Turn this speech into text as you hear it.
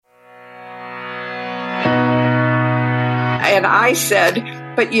And I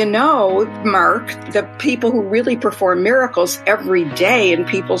said, but you know, Mark, the people who really perform miracles every day in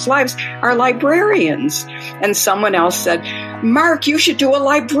people's lives are librarians. And someone else said, Mark, you should do a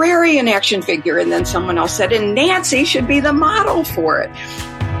librarian action figure. And then someone else said, and Nancy should be the model for it.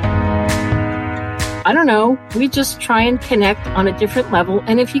 I don't know. We just try and connect on a different level.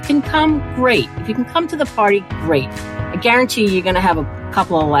 And if you can come, great. If you can come to the party, great. I guarantee you're going to have a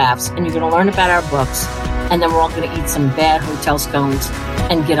couple of laughs and you're going to learn about our books. And then we're all going to eat some bad hotel scones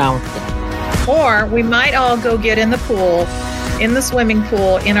and get on with it. Or we might all go get in the pool, in the swimming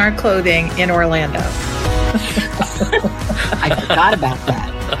pool, in our clothing in Orlando. I forgot about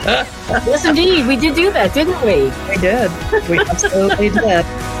that. Yes, indeed. We did do that, didn't we? We did. We absolutely did.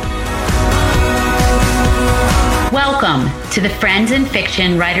 Welcome to the Friends in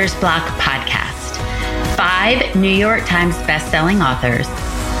Fiction Writer's Block podcast. 5 New York Times bestselling authors,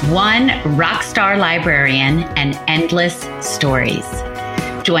 1 rock star librarian, and endless stories.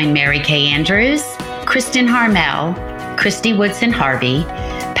 Join Mary Kay Andrews, Kristen Harmel, Christy Woodson Harvey,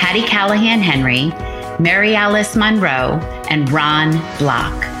 Patty Callahan Henry, Mary Alice Monroe, and Ron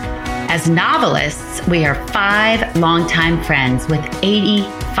Block. As novelists, we are 5 longtime friends with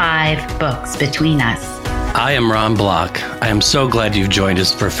 85 books between us. I am Ron Block. I am so glad you've joined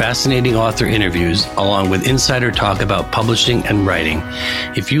us for fascinating author interviews, along with insider talk about publishing and writing.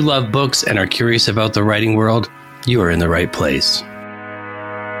 If you love books and are curious about the writing world, you are in the right place.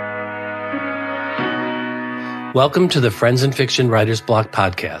 Welcome to the Friends in Fiction Writer's Block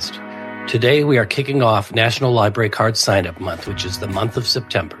podcast. Today we are kicking off National Library Card Sign-Up Month, which is the month of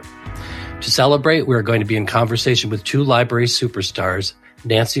September. To celebrate, we are going to be in conversation with 2 library superstars,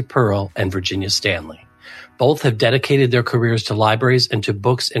 Nancy Pearl and Virginia Stanley. Both have dedicated their careers to libraries and to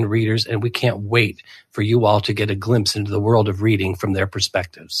books and readers, and we can't wait for you all to get a glimpse into the world of reading from their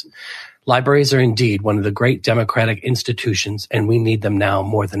perspectives. Libraries are indeed one of the great democratic institutions, and we need them now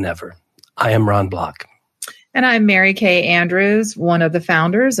more than ever. I am Ron Block. And I'm Mary Kay Andrews, one of the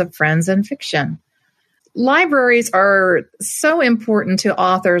founders of Friends in Fiction. Libraries are so important to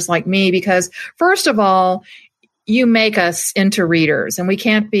authors like me because, first of all, you make us into readers, and we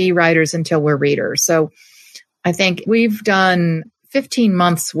can't be writers until we're readers. So I think we've done 15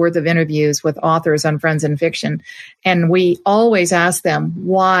 months worth of interviews with authors on Friends in Fiction, and we always ask them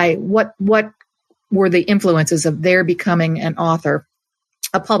why, what were the influences of their becoming an author,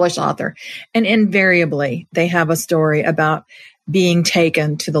 a published author. And invariably, they have a story about being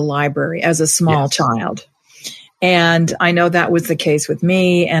taken to the library as a small child. And I know that was the case with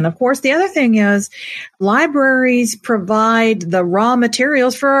me. And of course, the other thing is libraries provide the raw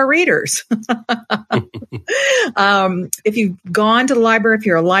materials for our readers. If you've gone to the library, if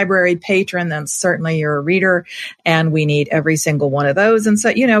you're a library patron, then certainly you're a reader, and we need every single one of those. And so,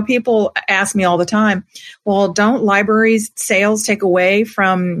 you know, people ask me all the time, well, don't libraries sales take away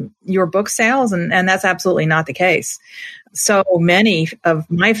from your book sales? And that's absolutely not the case. So many of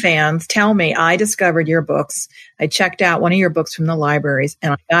my fans tell me, I discovered your books. I checked out one of your books from the libraries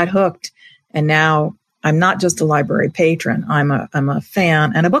and I got hooked. And now I'm not just a library patron. I'm a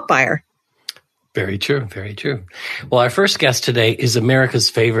fan and a book buyer. Very true. Very true. Well, our first guest today is America's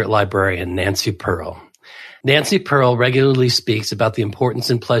favorite librarian, Nancy Pearl. Nancy Pearl regularly speaks about the importance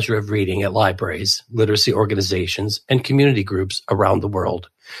and pleasure of reading at libraries, literacy organizations, and community groups around the world.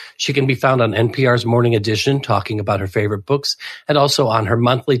 She can be found on NPR's Morning Edition talking about her favorite books, and also on her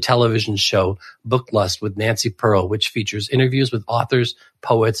monthly television show, Book Lust with Nancy Pearl, which features interviews with authors,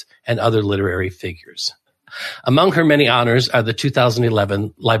 poets, and other literary figures. Among her many honors are the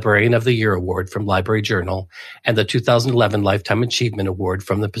 2011 Librarian of the Year Award from Library Journal and the 2011 Lifetime Achievement Award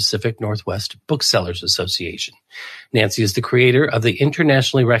from the Pacific Northwest Booksellers Association. Nancy is the creator of the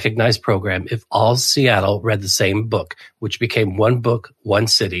internationally recognized program If All Seattle Read the Same Book, which became One Book, One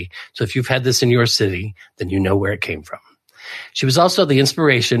City. So if you've had this in your city, then you know where it came from. She was also the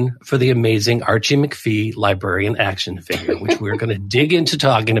inspiration for the amazing Archie McPhee librarian action figure, which we're going to dig into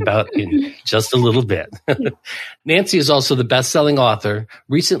talking about in just a little bit. Nancy is also the best-selling author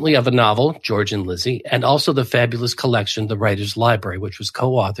recently of a novel, George and Lizzie, and also the fabulous collection, The Writer's Library, which was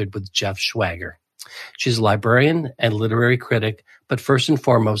co-authored with Jeff Schwager. She's a librarian and literary critic, but first and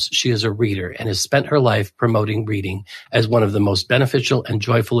foremost, she is a reader and has spent her life promoting reading as one of the most beneficial and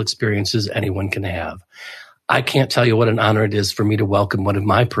joyful experiences anyone can have. I can't tell you what an honor it is for me to welcome one of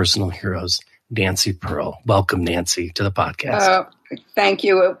my personal heroes, Nancy Pearl. Welcome, Nancy, to the podcast. Thank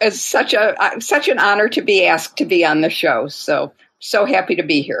you. It's such an honor to be asked to be on the show. So happy to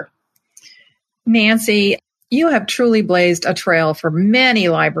be here. Nancy, you have truly blazed a trail for many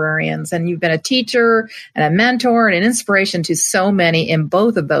librarians, and you've been a teacher and a mentor and an inspiration to so many in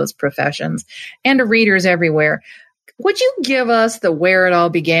both of those professions and to readers everywhere. Would you give us the where it all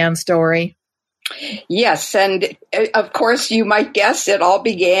began story? Yes, and of course, you might guess it all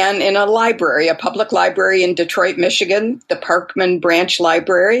began in a library, a public library in Detroit, Michigan, the Parkman Branch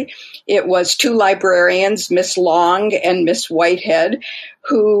Library. It was two librarians, Miss Long and Miss Whitehead,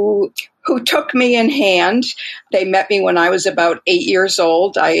 who took me in hand. They met me when I was about 8 years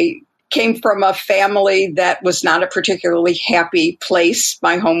old. I came from a family that was not a particularly happy place.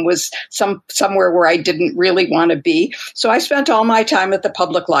 My home was somewhere where I didn't really want to be. So I spent all my time at the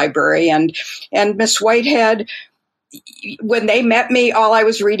public library. And Miss Whitehead, when they met me, all I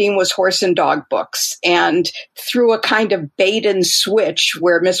was reading was horse and dog books. And through a kind of bait and switch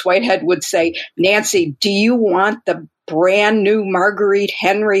where Miss Whitehead would say, Nancy, do you want the brand new Marguerite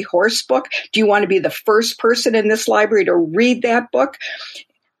Henry horse book? Do you want to be the first person in this library to read that book?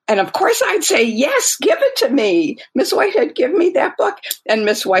 And of course, I'd say, yes, give it to me. Miss Whitehead, give me that book. And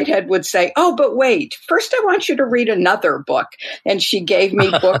Miss Whitehead would say, oh, but wait, first I want you to read another book. And she gave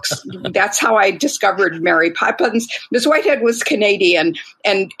me books. That's how I discovered Mary Poppins. Miss Whitehead was Canadian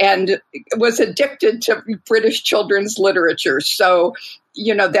and was addicted to British children's literature. So,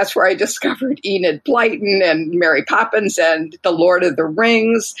 that's where I discovered Enid Blyton and Mary Poppins and The Lord of the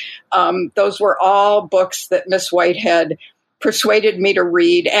Rings. Those were all books that Miss Whitehead persuaded me to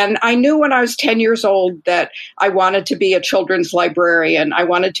read. And I knew when I was 10 years old that I wanted to be a children's librarian. I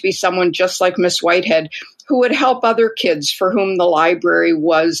wanted to be someone just like Miss Whitehead who would help other kids for whom the library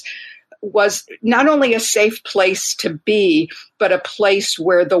was not only a safe place to be, but a place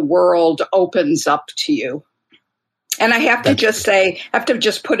where the world opens up to you. And I have to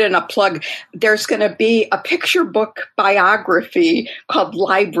just put in a plug. There's going to be a picture book biography called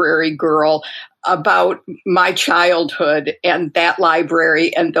Library Girl about my childhood and that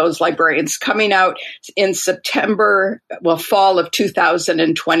library and those librarians, coming out in fall of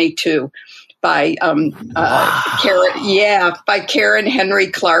 2022 by Karen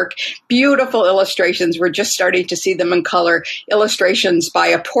Henry Clark. Beautiful illustrations. We're just starting to see them in color. Illustrations by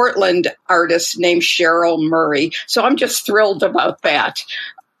a Portland artist named Cheryl Murray. So I'm just thrilled about that,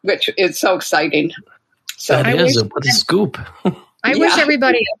 which is so exciting. So what a scoop. I wish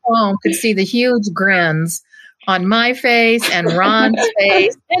everybody at home could see the huge grins on my face and Ron's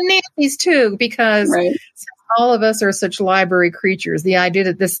face and Nancy's too, because since all of us are such library creatures, the idea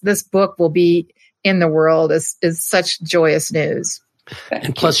that this book will be in the world is such joyous news.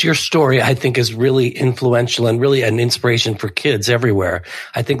 And plus your story, I think, is really influential and really an inspiration for kids everywhere.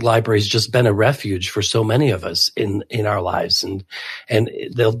 I think library's just been a refuge for so many of us in our lives, and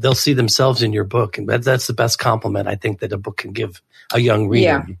they'll see themselves in your book. And that's the best compliment I think that a book can give a young reader.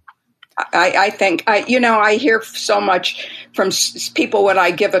 Yeah. I think, I hear so much from people when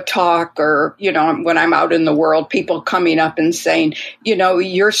I give a talk or, when I'm out in the world, people coming up and saying,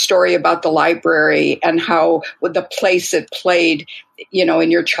 your story about the library and how the place it played,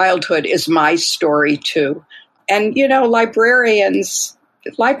 in your childhood is my story too. And, libraries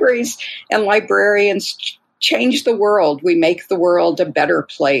and librarians change the world. We make the world a better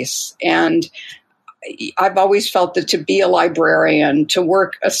place. And I've always felt that to be a librarian, to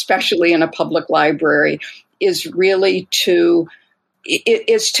work especially in a public library, is really to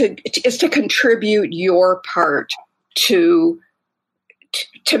contribute your part to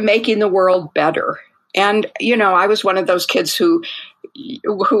making the world better. And I was one of those kids who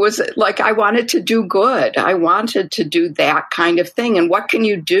was like, I wanted to do good. I wanted to do that kind of thing. And what can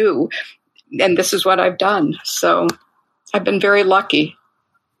you do? And this is what I've done. So I've been very lucky.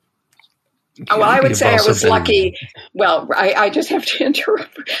 Well, I would say I was lucky. Well, I just have to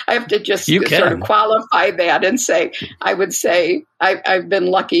interrupt. I have to just sort of qualify that and say, I would say I've been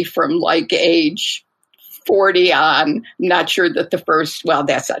lucky from like age 40 on. Not sure that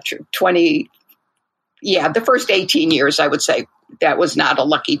that's not true. The first 18 years, I would say that was not a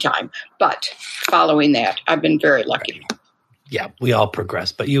lucky time. But following that, I've been very lucky. Yeah, we all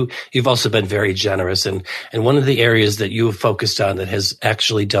progress, but you've also been very generous. And one of the areas that you have focused on that has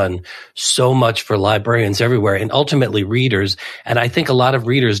actually done so much for librarians everywhere and ultimately readers. And I think a lot of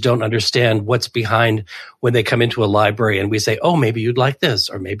readers don't understand what's behind when they come into a library and we say, oh, maybe you'd like this,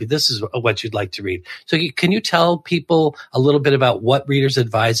 or maybe this is what you'd like to read. So can you tell people a little bit about what Reader's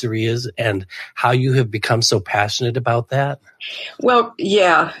Advisory is and how you have become so passionate about that? Well,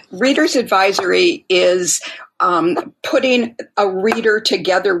 yeah, Reader's Advisory is putting a reader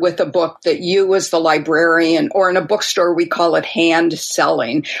together with a book that you as the librarian, or in a bookstore, we call it hand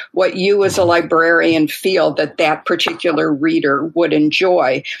selling, what you as a librarian feel that particular reader would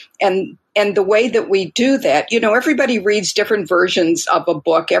enjoy. And the way that we do that, everybody reads different versions of a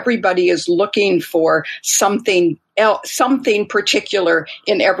book. Everybody is looking for something something particular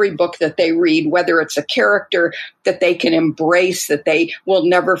in every book that they read, whether it's a character that they can embrace, that they will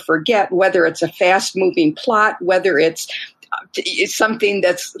never forget, whether it's a fast-moving plot, whether it's something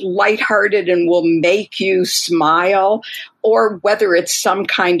that's lighthearted and will make you smile, or whether it's some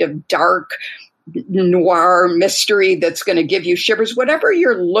kind of dark noir mystery that's going to give you shivers. Whatever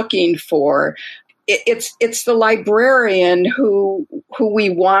you're looking for, it's the librarian who we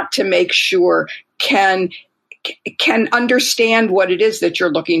want to make sure can understand what it is that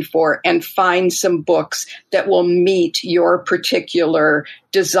you're looking for and find some books that will meet your particular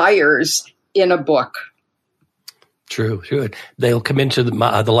desires in a book. True. They'll come into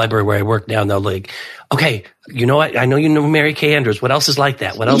the library where I work now, and they'll like, okay, you know what? I know you know Mary Kay Andrews. What else is like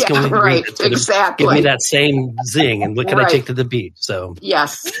that? What else can we read? Exactly. Give me that same zing, and what can I take to the beach? So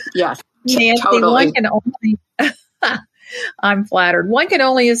yes. Nancy, totally. One can only I'm flattered. One can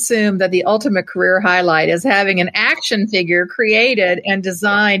only assume that the ultimate career highlight is having an action figure created and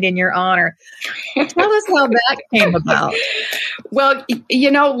designed in your honor. Tell us how that came about. Well, I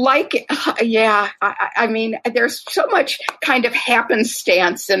mean, there's so much kind of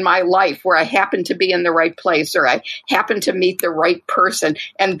happenstance in my life where I happen to be in the right place or I happen to meet the right person.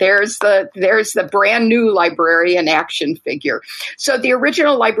 And there's the brand new librarian action figure. So the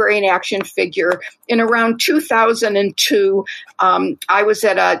original librarian action figure in around 2002, I was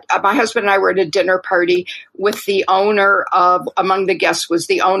my husband and I were at a dinner party with the owner among the guests was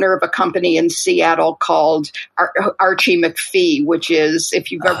the owner of a company in Seattle called Archie McPhee, which is,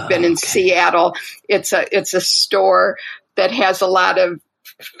 if you've ever been in Seattle, it's a store that has a lot of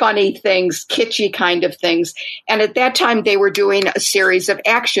funny things, kitschy kind of things. And at that time, they were doing a series of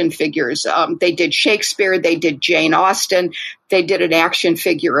action figures. They did Shakespeare, they did Jane Austen, they did an action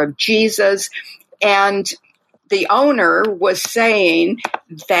figure of Jesus. And the owner was saying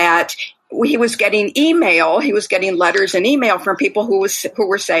that he was getting letters and email from people who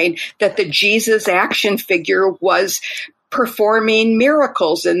were saying that the Jesus action figure was performing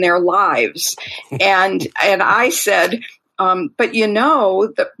miracles in their lives. And I said, but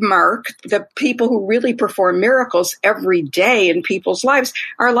Mark, the people who really perform miracles every day in people's lives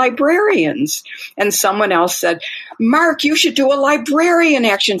are librarians. And someone else said, Mark, you should do a librarian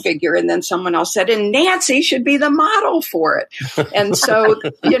action figure. And then someone else said, and Nancy should be the model for it. And so,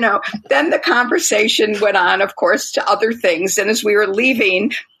 then the conversation went on, of course, to other things. And as we were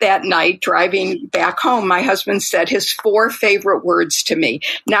leaving that night, driving back home, my husband said his 4 favorite words to me.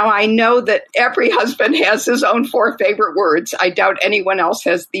 Now, I know that every husband has his own 4 favorite words. I doubt anyone else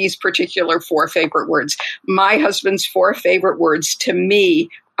has these particular 4 favorite words. My husband's 4 favorite words to me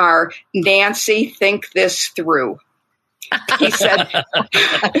are, Nancy, think this through. He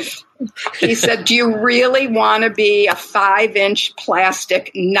said, do you really want to be a 5-inch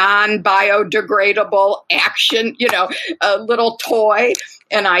plastic, non-biodegradable action, a little toy?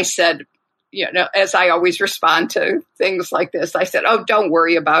 And I said, as I always respond to things like this, I said, oh, don't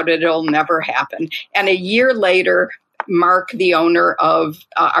worry about it. It'll never happen. And a year later, Mark, the owner of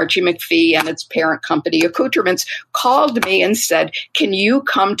Archie McPhee and its parent company, Accoutrements, called me and said, can you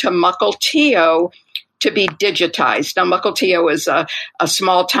come to Mukilteo to be digitized? Now, Mukilteo is a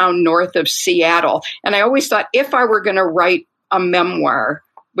small town north of Seattle. And I always thought if I were going to write a memoir,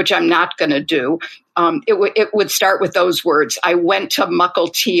 which I'm not going to do, it would start with those words. I went to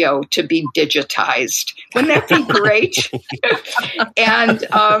Mukilteo to be digitized. Wouldn't that be great?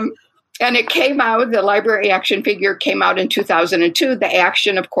 And it came out, the library action figure came out in 2002. The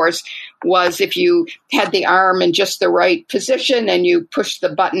action, of course, was if you had the arm in just the right position and you pushed the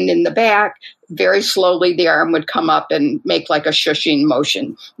button in the back, very slowly the arm would come up and make like a shushing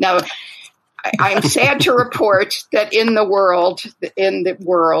motion. Now, I'm sad to report that in the world,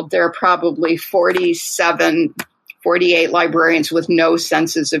 there are probably 48 librarians with no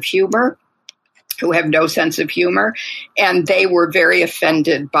senses of humor, who have no sense of humor, and they were very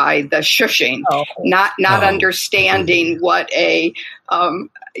offended by the shushing, not understanding what a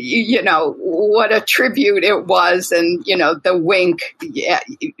what a tribute it was, and the wink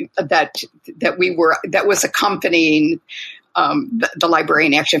that was accompanying the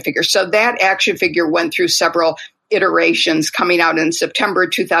librarian action figure. So that action figure went through several iterations, coming out in September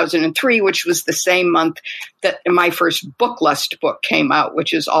 2003, which was the same month that my first Book Lust book came out,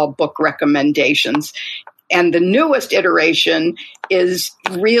 which is all book recommendations. And the newest iteration is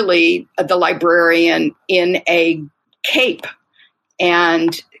really the librarian in a cape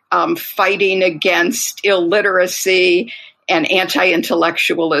and fighting against illiteracy and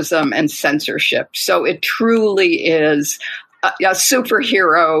anti-intellectualism and censorship. So it truly is a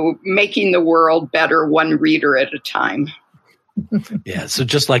superhero making the world better, one reader at a time. Yeah, so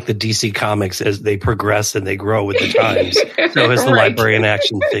just like the DC comics, as they progress and they grow with the times, so has the librarian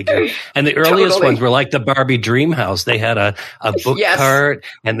action figure. And the earliest ones were like the Barbie Dream House. They had a book cart,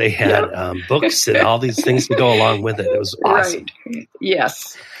 and they had books and all these things to go along with it. It was awesome. Right.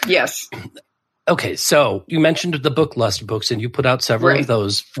 Yes. Okay, so you mentioned the Book Lust books, and you put out several of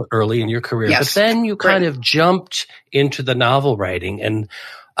those early in your career. Yes. But then you kind of jumped into the novel writing, and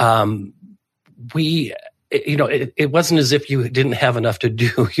it wasn't as if you didn't have enough to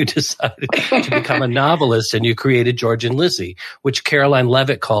do. You decided to become a novelist, and you created George and Lizzie, which Caroline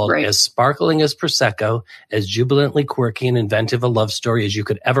Leavitt called as sparkling as Prosecco, as jubilantly quirky and inventive a love story as you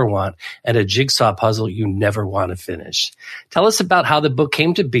could ever want, and a jigsaw puzzle you never want to finish. Tell us about how the book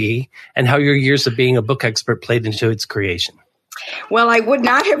came to be and how your years of being a book expert played into its creation. Well, I would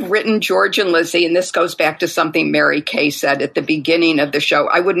not have written George and Lizzie, and this goes back to something Mary Kay said at the beginning of the show.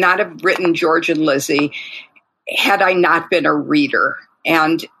 I would not have written George and Lizzie had I not been a reader.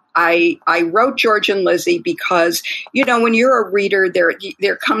 And I wrote George and Lizzie because, when you're a reader,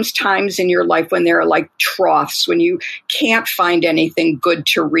 there comes times in your life when there are like troughs, when you can't find anything good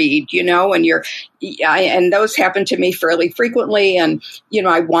to read, and those happen to me fairly frequently. And,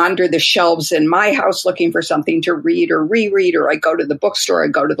 I wander the shelves in my house looking for something to read or reread, or I go to the bookstore, I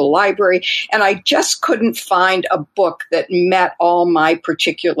go to the library, and I just couldn't find a book that met all my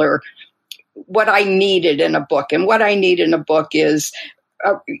particular what I needed in a book. And what I need in a book is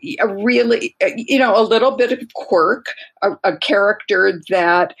a really, a little bit of quirk, a character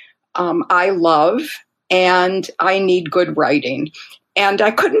that I love, and I need good writing. And I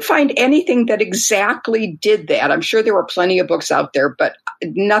couldn't find anything that exactly did that. I'm sure there were plenty of books out there, but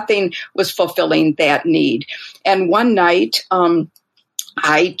nothing was fulfilling that need. And one night,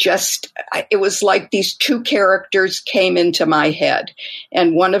 it was like these two characters came into my head,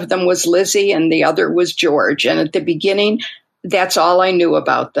 and one of them was Lizzie and the other was George. And at the beginning, that's all I knew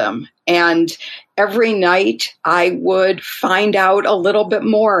about them. And every night I would find out a little bit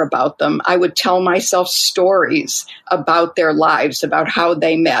more about them. I would tell myself stories about their lives, about how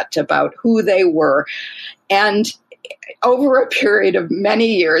they met, about who they were. And over a period of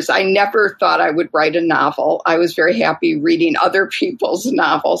many years, I never thought I would write a novel. I was very happy reading other people's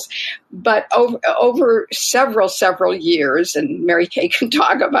novels. But over several years, and Mary Kay can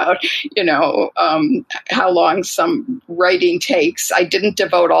talk about, how long some writing takes. I didn't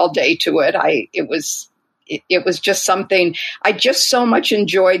devote all day to it. It was just something I just so much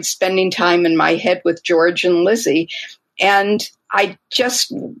enjoyed spending time in my head with George and Lizzie. And I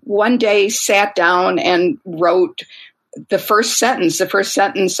just one day sat down and wrote the first sentence. The first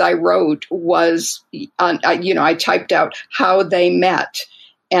sentence I wrote was, I typed out how they met.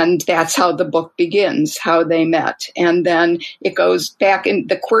 And that's how the book begins, how they met. And then it goes back, and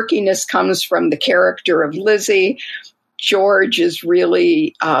the quirkiness comes from the character of Lizzie. George is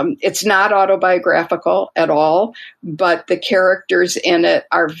really, it's not autobiographical at all, but the characters in it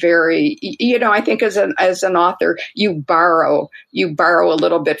are very, I think as an author, you borrow a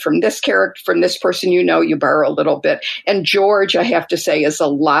little bit from this character, from this person, you borrow a little bit. And George, I have to say, is a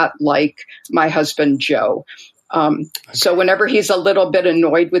lot like my husband, Joe. So whenever he's a little bit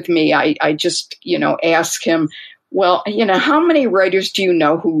annoyed with me, I just, ask him, well, how many writers do you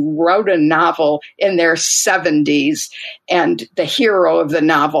know who wrote a novel in their 70s and the hero of the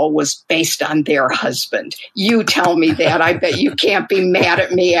novel was based on their husband? You tell me that. I bet you can't be mad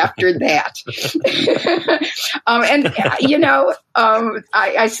at me after that.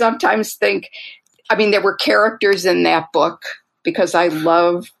 I sometimes think, there were characters in that book because I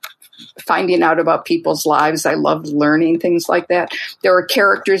love finding out about people's lives. I love learning things like that. There are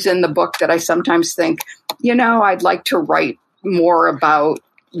characters in the book that I sometimes think, I'd like to write more about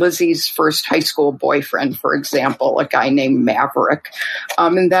Lizzie's first high school boyfriend, for example, a guy named Maverick.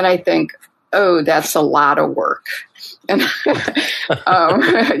 And then I think, oh, that's a lot of work. And,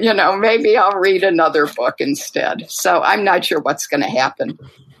 maybe I'll read another book instead. So I'm not sure what's going to happen.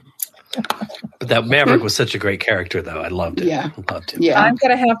 But that Maverick was such a great character, though. I loved it. Yeah. Loved him. Yeah. I'm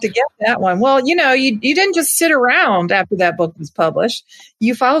going to have to get that one. Well, you didn't just sit around after that book was published.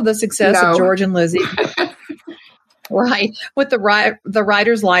 You followed the success of George and Lizzie. Right. With the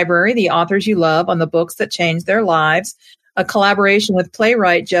Writer's Library, the authors you love on the books that changed their lives, a collaboration with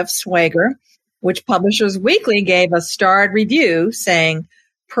playwright Jeff Schwager, which Publishers Weekly gave a starred review saying,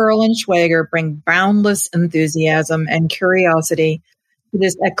 Pearl and Schwager bring boundless enthusiasm and curiosity to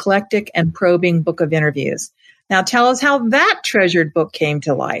this eclectic and probing book of interviews. Now tell us how that treasured book came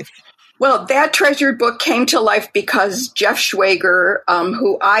to life. Well, that treasured book came to life because Jeff Schwager,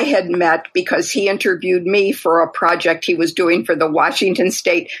 who I had met because he interviewed me for a project he was doing for the Washington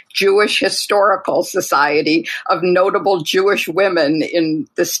State Jewish Historical Society of notable Jewish women in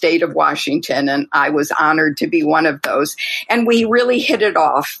the state of Washington. And I was honored to be one of those. And we really hit it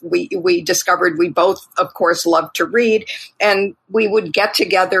off. We discovered we both, of course, loved to read, and we would get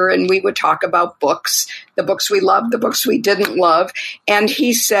together and we would talk about books, the books we loved, the books we didn't love. And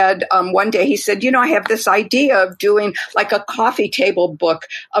he said, one day he said, I have this idea of doing like a coffee table book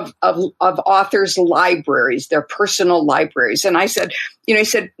of authors' libraries, their personal libraries. And I said, he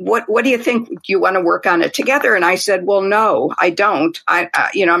said, what do you think? Do you want to work on it together? And I said, well, no, I don't.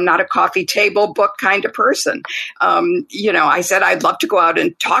 I'm not a coffee table book kind of person. I said, I'd love to go out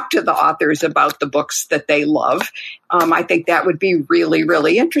and talk to the authors about the books that they love. I think that would be really,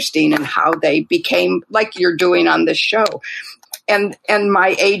 really interesting and how they became like you're doing on this show. And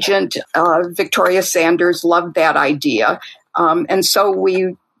my agent, Victoria Sanders, loved that idea. And so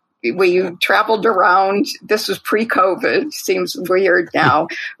we traveled around. This was pre-COVID, seems weird now.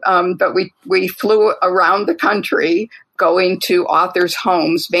 But we flew around the country going to authors'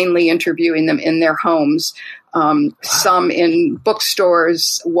 homes, mainly interviewing them in their homes. Some in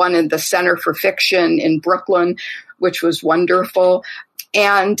bookstores, one in the Center for Fiction in Brooklyn, which was wonderful,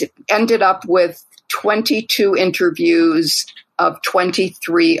 and ended up with 22 interviews of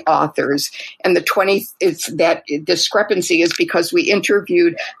 23 authors. And that discrepancy is because we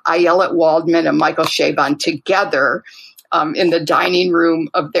interviewed Ayelet Waldman and Michael Chabon together in the dining room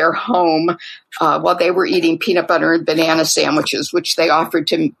of their home while they were eating peanut butter and banana sandwiches, which they offered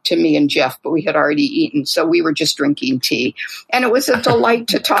to me and Jeff, but we had already eaten. So we were just drinking tea. And it was a delight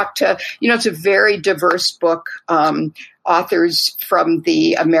to talk to, it's a very diverse book. Authors from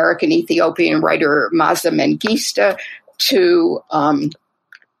the American Ethiopian writer Maza Mengistu to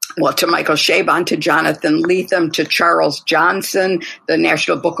Michael Chabon, to Jonathan Lethem, to Charles Johnson, the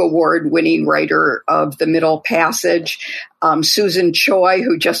National Book Award winning writer of The Middle Passage, Susan Choi,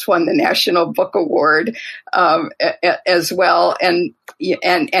 who just won the National Book Award as well, and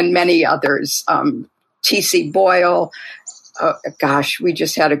many others. T.C. Boyle. We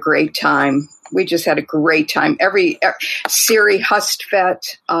just had a great time. Siri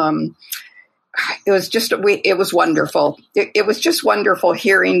Hustvedt. It was wonderful. It was just wonderful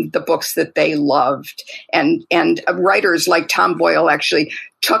hearing the books that they loved. And writers like Tom Boyle actually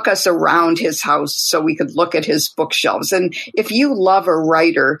took us around his house so we could look at his bookshelves. And if you love a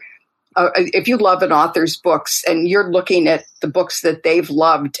writer, if you love an author's books and you're looking at the books that they've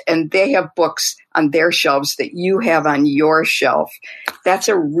loved and they have books on their shelves that you have on your shelf, that's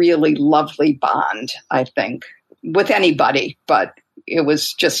a really lovely bond, I think, with anybody. But it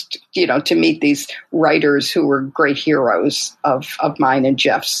was just, to meet these writers who were great heroes of mine and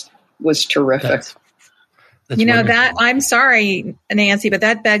Jeff's was terrific. That's that I'm sorry, Nancy, but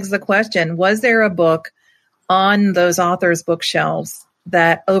that begs the question. Was there a book on those authors' bookshelves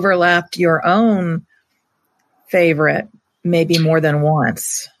that overlapped your own favorite, maybe more than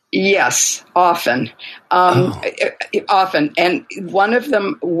once? Yes, often. Often. And one of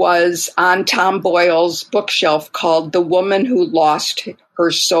them was on Tom Boyle's bookshelf called The Woman Who Lost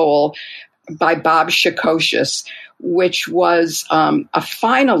Her Soul by Bob Shakocius, which was a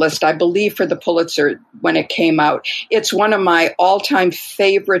finalist, I believe, for the Pulitzer when it came out. It's one of my all-time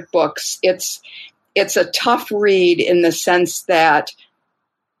favorite books. It's a tough read in the sense that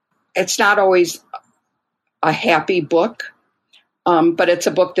it's not always a happy book. But it's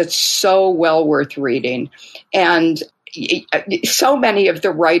a book that's so well worth reading. And so many of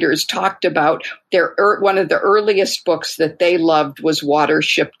the writers talked about one of the earliest books that they loved was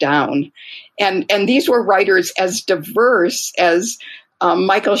Watership Down. And these were writers as diverse as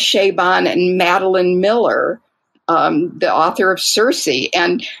Michael Chabon and Madeline Miller, the author of Circe.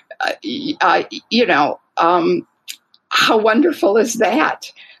 And, how wonderful is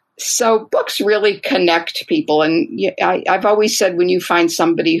that? So books really connect people. And I've always said when you find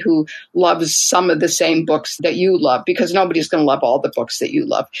somebody who loves some of the same books that you love, because nobody's going to love all the books that you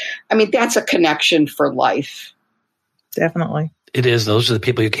love. I mean, that's a connection for life. Definitely. It is. Those are the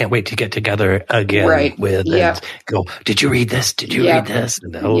people you can't wait to get together again with and go, did you read this? Did you read this?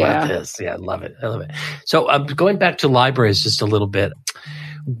 And love this. Yeah, I love it. So going back to libraries just a little bit,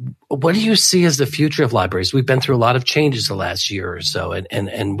 what do you see as the future of libraries? We've been through a lot of changes the last year or so,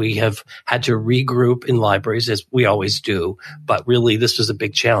 and we have had to regroup in libraries, as we always do. But really, this was a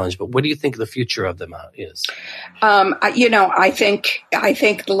big challenge. But what do you think the future of them is? I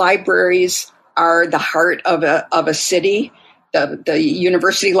think libraries are the heart of a city. the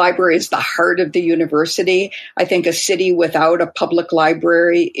university library is the heart of the university. I think a city without a public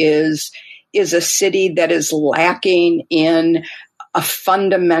library is a city that is lacking in a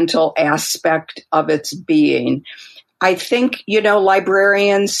fundamental aspect of its being. I think,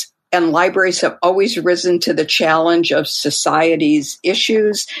 librarians and libraries have always risen to the challenge of society's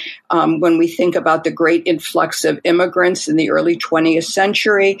issues. When we think about the great influx of immigrants in the early 20th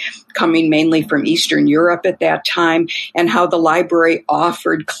century, coming mainly from Eastern Europe at that time, and how the library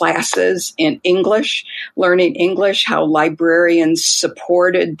offered classes in English, learning English, how librarians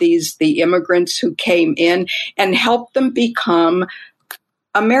supported the immigrants who came in and helped them become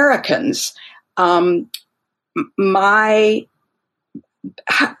Americans.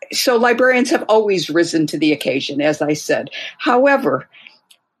 So librarians have always risen to the occasion, as I said. However,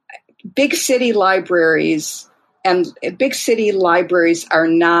 big city libraries are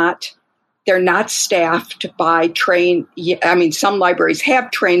not, they're not staffed by some libraries have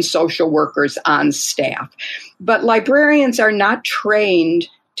trained social workers on staff, but librarians are not trained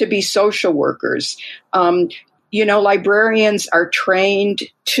to be social workers. Librarians are trained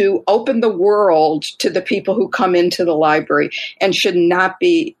to open the world to the people who come into the library and should not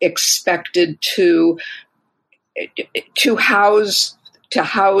be expected to house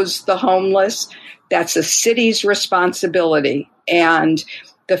the homeless. That's a city's responsibility. And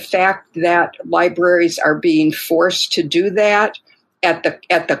the fact that libraries are being forced to do that at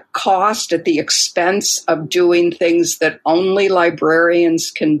the cost, at the expense of doing things that only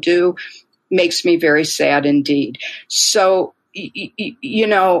librarians can do, makes me very sad indeed. So,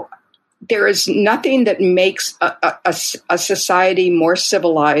 there is nothing that makes a society more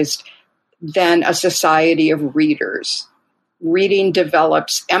civilized than a society of readers. Reading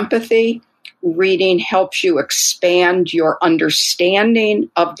develops empathy. Reading helps you expand your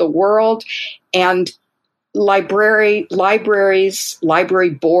understanding of the world. And library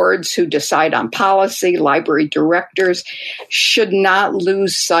boards who decide on policy, library directors should not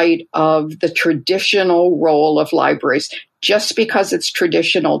lose sight of the traditional role of libraries. Just because it's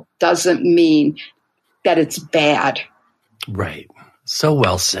traditional doesn't mean that it's bad. Right. So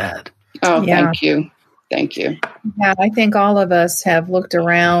well said. Oh, yeah. Thank you. Thank you. Yeah, I think all of us have looked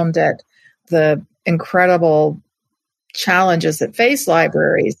around at the incredible challenges that face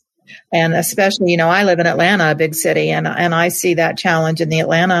libraries. And especially, I live in Atlanta, a big city, and I see that challenge in the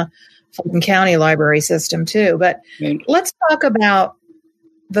Atlanta Fulton County library system too. But let's talk about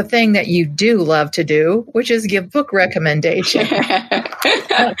the thing that you do love to do, which is give book recommendations.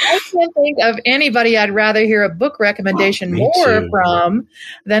 I can't think of anybody I'd rather hear a book recommendation from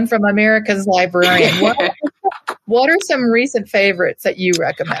than from America's Librarian. What are some recent favorites that you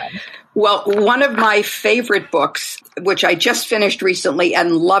recommend? Well, one of my favorite books, which I just finished recently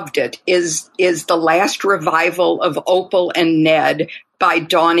and loved it, is The Last Revival of Opal and Ned by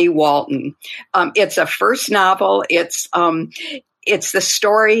Dawnie Walton. It's a first novel. It's the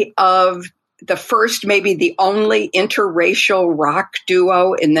story of the first, maybe the only interracial rock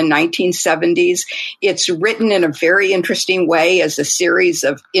duo in the 1970s. It's written in a very interesting way as a series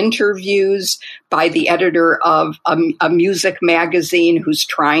of interviews by the editor of a music magazine who's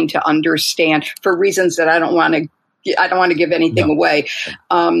trying to understand, for reasons that I don't want to give anything away.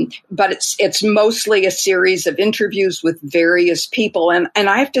 But it's mostly a series of interviews with various people. And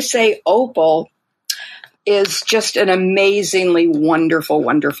I have to say, Opal is just an amazingly wonderful,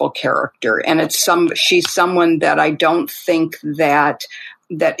 wonderful character. And she's someone that I don't think that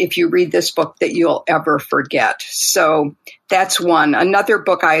if you read this book that you'll ever forget. So that's one. Another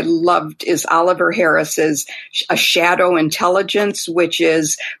book I loved is Oliver Harris's A Shadow Intelligence, which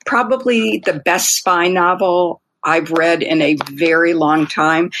is probably the best spy novel I've read in a very long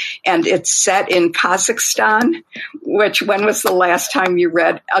time. And it's set in Kazakhstan, when was the last time you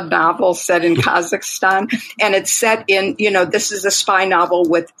read a novel set in Kazakhstan? And it's set in, this is a spy novel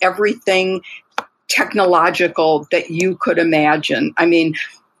with everything technological that you could imagine. I mean,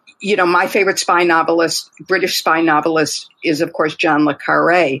 my favorite British spy novelist is, of course, John le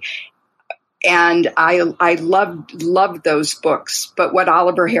Carré. And I loved those books. But what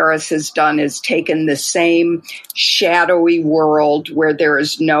Oliver Harris has done is taken the same shadowy world where there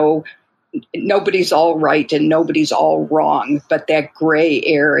is nobody's all right and nobody's all wrong, but that gray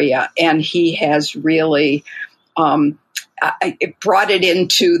area. And he has really brought it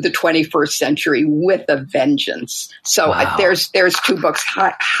into the 21st century with a vengeance. So there's two books.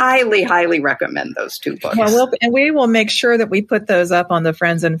 Highly, highly recommend those two books. Well, and we will make sure that we put those up on the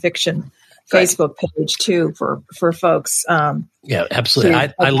Friends in Fiction Facebook page too for folks. Yeah,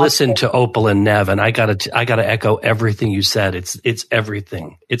 absolutely. I listened to Opal and Nev, and I gotta echo everything you said. It's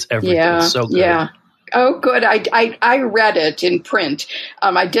everything. It's everything. Yeah, it's so good. Yeah. Oh, good. I read it in print.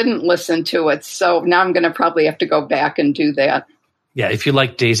 I didn't listen to it, so now I'm going to probably have to go back and do that. Yeah, if you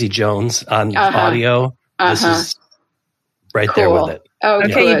like Daisy Jones on audio, this is right there with it. Oh,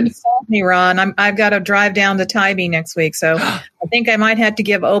 okay, good. you sold me, Ron. I've got to drive down to Tybee next week, so I think I might have to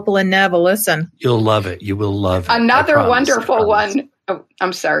give Opal and Nev a listen. You'll love it. You will love it. Another wonderful one. Oh,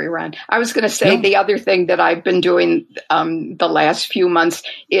 I'm sorry, Ron. I was going to say the other thing that I've been doing the last few months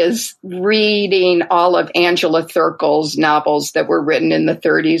is reading all of Angela Thirkel's novels that were written in the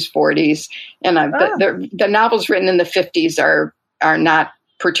 30s, 40s. And the novels written in the 50s are not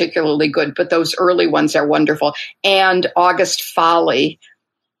particularly good, but those early ones are wonderful. And August Folly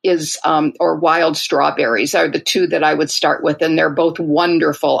is, or Wild Strawberries are the two that I would start with. And they're both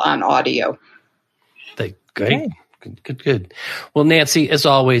wonderful on audio. Great. Okay. Good. Well, Nancy, as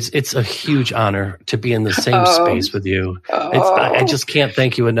always, it's a huge honor to be in the same space with you. I just can't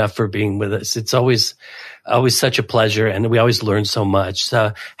thank you enough for being with us. It's always such a pleasure, and we always learn so much.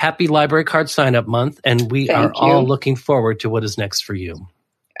 Happy Library Card Sign-Up Month, and we are all looking forward to what is next for you.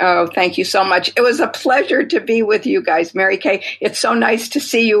 Oh, thank you so much. It was a pleasure to be with you guys, Mary Kay. It's so nice to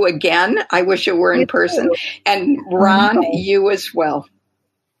see you again. I wish it were in person. And Ron, you as well.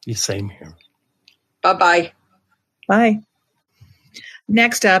 The same here. Bye-bye. Bye.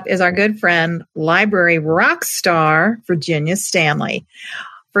 Next up is our good friend, library rock star, Virginia Stanley.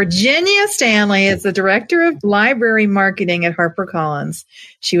 Virginia Stanley is the director of library marketing at HarperCollins.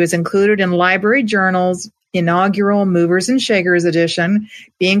 She was included in Library Journal's inaugural Movers and Shakers edition,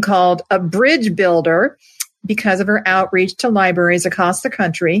 being called a bridge builder because of her outreach to libraries across the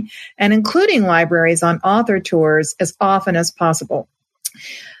country and including libraries on author tours as often as possible.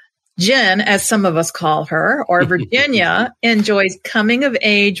 Jen, as some of us call her, or Virginia, enjoys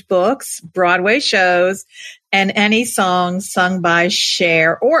coming-of-age books, Broadway shows, and any songs sung by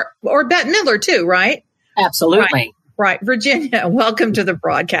Cher or Bette Midler, too, right? Absolutely. Right. Virginia, welcome to the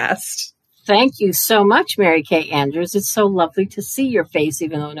broadcast. Thank you so much, Mary Kay Andrews. It's so lovely to see your face,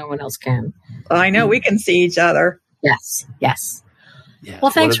 even though no one else can. I know we can see each other. Yes.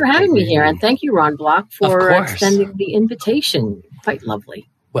 Well, thanks for having me here, and thank you, Ron Block, for extending the invitation. Quite lovely.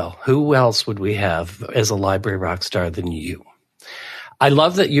 Well, who else would we have as a library rock star than you? I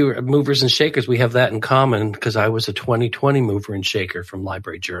love that you're movers and shakers. We have that in common because I was a 2020 mover and shaker from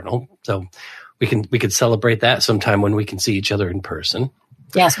Library Journal. So we could celebrate that sometime when we can see each other in person.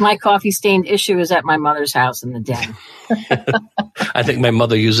 Yes, my coffee-stained issue is at my mother's house in the den. I think my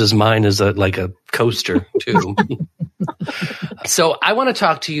mother uses mine as a coaster, too. So I want to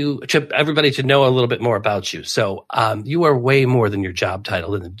talk to everybody to know a little bit more about you. So you are way more than your job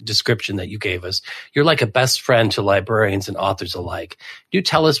title in the description that you gave us. You're like a best friend to librarians and authors alike. Can you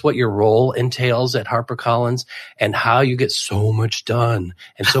tell us what your role entails at HarperCollins and how you get so much done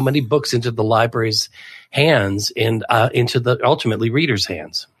and so many books into the library's hands and into the ultimately readers'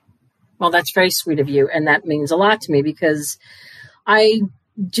 hands? Well, that's very sweet of you. And that means a lot to me because I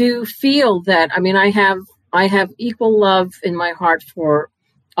do feel that, I have equal love in my heart for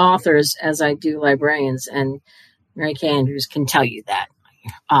authors as I do librarians, and Mary Kay Andrews can tell you that.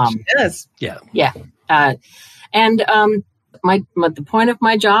 She does. Yeah. The point of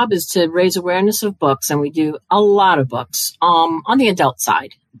my job is to raise awareness of books, and we do a lot of books on the adult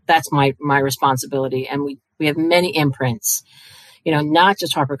side. That's my responsibility, and we have many imprints. Not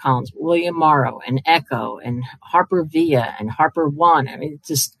just HarperCollins, William Morrow and Echo and Harper Via and Harper One. It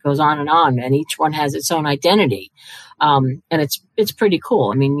just goes on, and each one has its own identity. And it's pretty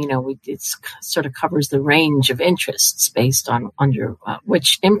cool. It sort of covers the range of interests based on under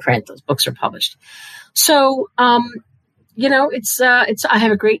which imprint those books are published. So, I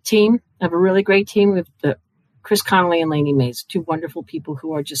have a great team. I have a really great team with Chris Connolly and Lainey Mays, two wonderful people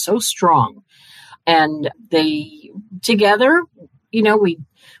who are just so strong. And they together, we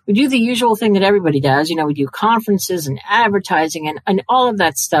do the usual thing that everybody does. We do conferences and advertising and all of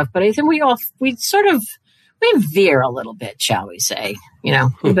that stuff. But I think we veer a little bit, shall we say? A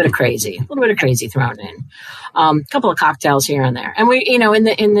little bit of crazy thrown in, a couple of cocktails here and there. And we, in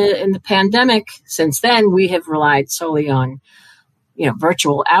the pandemic since then, we have relied solely on,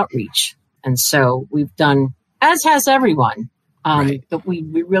 virtual outreach. And so we've done, as has everyone. Right. But we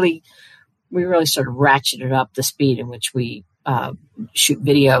really sort of ratcheted up the speed in which we shoot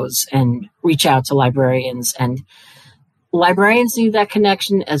videos and reach out to librarians. And librarians need that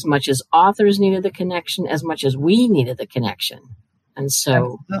connection as much as authors needed the connection, as much as we needed the connection. And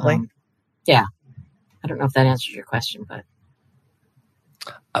so, I don't know if that answers your question, but.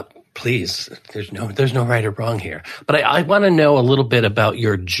 Please, there's no right or wrong here. But I want to know a little bit about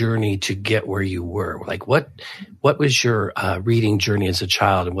your journey to get where you were. Like what was your reading journey as a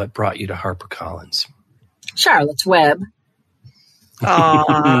child and what brought you to HarperCollins? Charlotte's Web.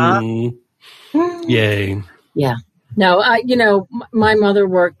 Aww. Yay. Yeah. No, my mother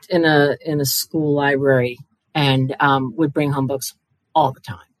worked in a school library and would bring home books all the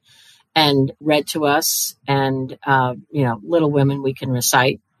time and read to us. And, Little Women we can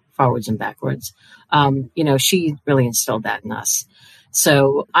recite forwards and backwards. She really instilled that in us.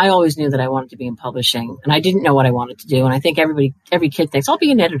 So I always knew that I wanted to be in publishing, and I didn't know what I wanted to do. And I think every kid thinks I'll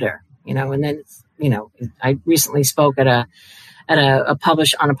be an editor, and then, I recently spoke at a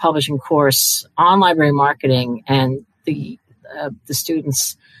publishing course on library marketing, and the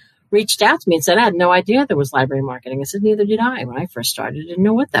students reached out to me and said, I had no idea there was library marketing. I said, neither did I. When I first started, I didn't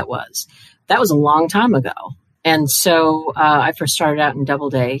know what that was. That was a long time ago. And so I first started out in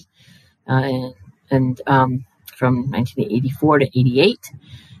Doubleday, and from 1984 to 88.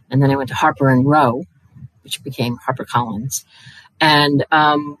 And then I went to Harper and Row, which became HarperCollins, and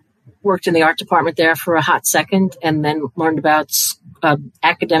worked in the art department there for a hot second, and then learned about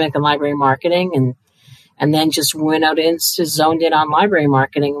academic and library marketing, and then just went out and just zoned in on library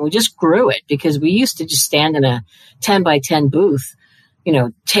marketing. And we just grew it because we used to just stand in a 10 by 10 booth,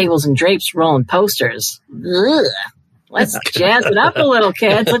 tables and drapes, rolling posters. Ugh. Let's jazz it up a little,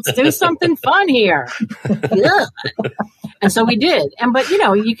 kids. Let's do something fun here. Yeah. And so we did. But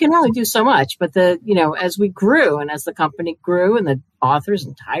you can only do so much. But as we grew and as the company grew and the authors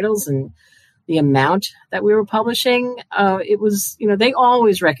and titles and the amount that we were publishing, it was, they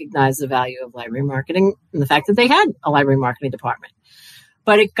always recognized the value of library marketing and the fact that they had a library marketing department.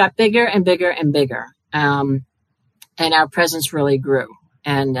 But it got bigger and bigger and bigger. And our presence really grew.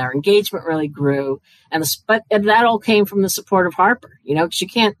 And our engagement really grew, and that all came from the support of Harper. Because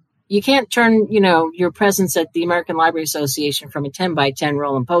you can't turn your presence at the American Library Association from a 10 by 10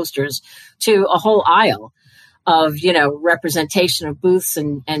 rolling posters to a whole aisle of representation of booths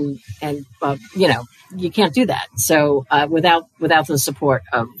and you can't do that. So without the support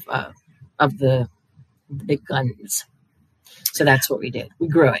of the big guns. So that's what we did. We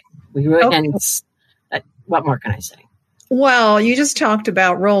grew it, okay. And what more can I say? Well, you just talked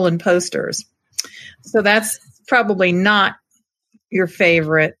about rolling posters. So that's probably not your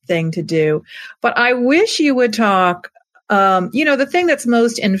favorite thing to do. But I wish you would talk, the thing that's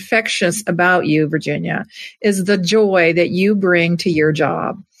most infectious about you, Virginia, is the joy that you bring to your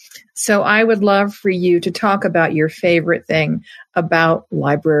job. So I would love for you to talk about your favorite thing about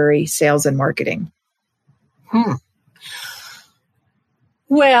library sales and marketing.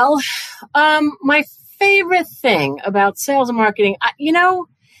 Well, my favorite thing about sales and marketing,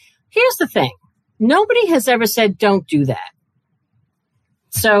 here's the thing. Nobody has ever said, don't do that.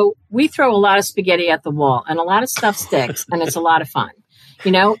 So we throw a lot of spaghetti at the wall and a lot of stuff sticks and it's a lot of fun.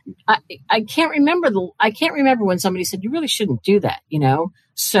 I can't remember when somebody said, you really shouldn't do that,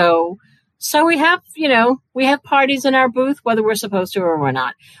 So we have parties in our booth, whether we're supposed to or we're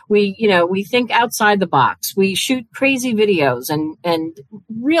not. We think outside the box. We shoot crazy videos and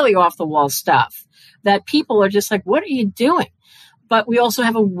really off the wall stuff that people are just like, what are you doing? But we also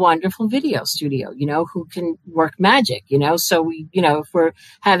have a wonderful video studio, who can work magic, So we, if we're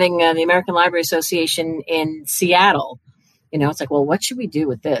having the American Library Association in Seattle, it's like, well, what should we do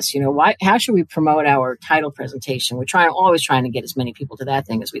with this? How should we promote our title presentation? We're always trying to get as many people to that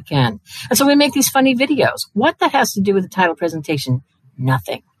thing as we can. And so we make these funny videos. What that has to do with the title presentation?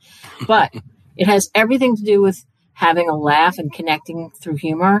 Nothing. But it has everything to do with having a laugh and connecting through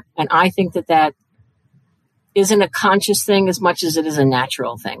humor. And I think that isn't a conscious thing as much as it is a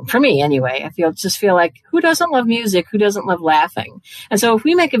natural thing. For me, anyway, I feel like who doesn't love music? Who doesn't love laughing? And so if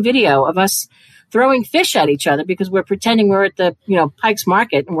we make a video of us throwing fish at each other because we're pretending we're at the, Pike's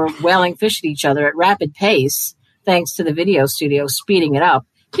Market and we're whaling fish at each other at rapid pace, thanks to the video studio speeding it up,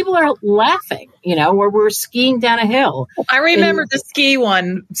 people are laughing, where we're skiing down a hill. I remember the ski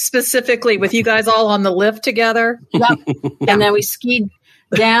one specifically with you guys all on the lift together. Yep. And then we skied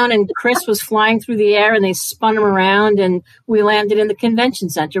down and Chris was flying through the air and they spun him around and we landed in the convention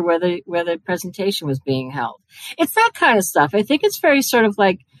center where the presentation was being held. It's that kind of stuff. I think it's very sort of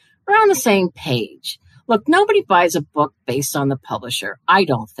like we're on the same page. Look, nobody buys a book based on the publisher. I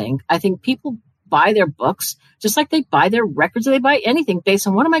don't think. I think people buy their books just like they buy their records or they buy anything based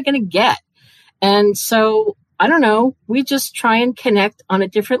on what am I going to get? And so I don't know. We just try and connect on a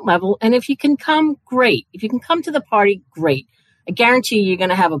different level. And if you can come, great. If you can come to the party, great. I guarantee you're going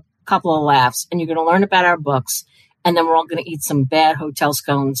to have a couple of laughs and you're going to learn about our books. And then we're all going to eat some bad hotel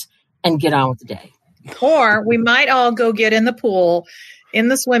scones and get on with the day. Or we might all go get in the pool, in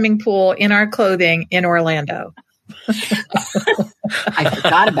the swimming pool, in our clothing in Orlando. I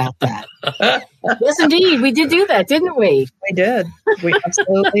forgot about that. Yes, indeed. We did do that, didn't we? We did. We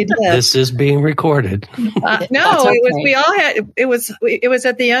absolutely did. This is being recorded. No, okay. it was, we all had, it was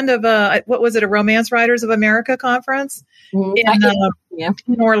at the end of what was it? A Romance Writers of America conference in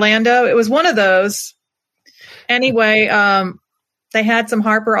Orlando. It was one of those. Anyway, they had some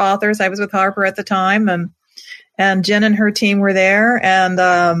Harper authors. I was with Harper at the time, and Jen and her team were there.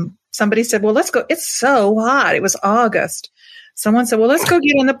 And somebody said, well, let's go. It's so hot. It was August. Someone said, well, let's go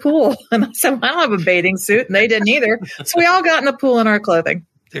get in the pool. And I said, well, I don't have a bathing suit. And they didn't either. So we all got in the pool in our clothing.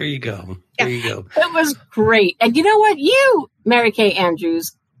 There you go. There you go. It was great. And you know what? You, Mary Kay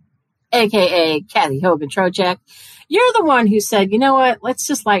Andrews, a.k.a. Kathy Hogan Trojak, you're the one who said, you know what? Let's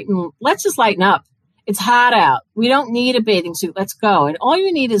just lighten up. It's hot out. We don't need a bathing suit. Let's go. And all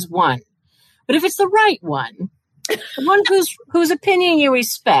you need is one. But if it's the right one, the one whose opinion you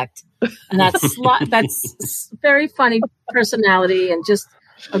respect, and that's very funny personality and just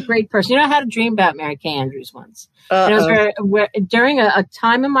a great person. You know, I had a dream about Mary Kay Andrews once. And it was during a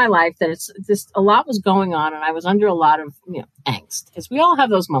time in my life that it's just a lot was going on, and I was under a lot of angst, because we all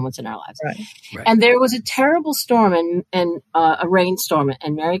have those moments in our lives. Right. And there was a terrible storm and a rainstorm,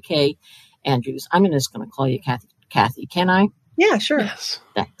 and Mary Kay Andrews. I'm just going to call you Kathy. Kathy, can I? Yeah, sure. Yes.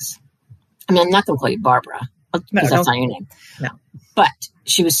 Thanks. I mean, I'm not going to call you Barbara, because that's not your name. No. But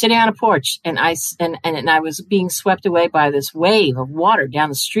she was sitting on a porch, and I was being swept away by this wave of water down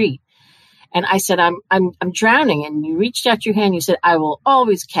the street. And I said, I'm drowning. And you reached out your hand. You said, I will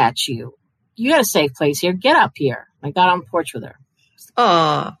always catch you. You got a safe place here. Get up here. I got on the porch with her.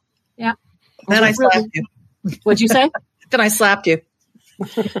 Oh. Yeah. Then I slapped you. What'd you say? Then I slapped you.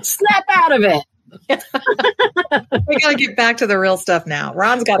 Snap out of it. We got to get back to the real stuff now.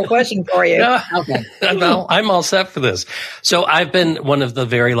 Ron's got a question for you. Okay. Well, I'm all set for this. So I've been one of the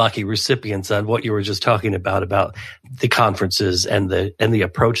very lucky recipients on what you were just talking about the conferences and the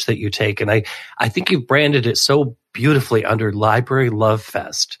approach that you take. And I think you've branded it so beautifully under Library Love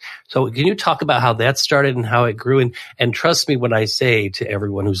Fest. So can you talk about how that started and how it grew? And trust me when I say to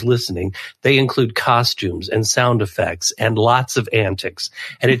everyone who's listening, they include costumes and sound effects and lots of antics.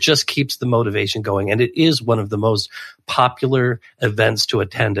 And it just keeps the motivation going. And it is one of the most popular events to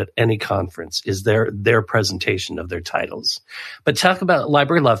attend at any conference is their presentation of their titles. But talk about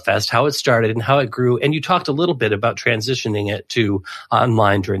Library Love Fest, how it started and how it grew. And you talked a little bit about transitioning it to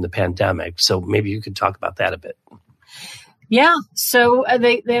online during the pandemic. So maybe you could talk about that a bit. Yeah. So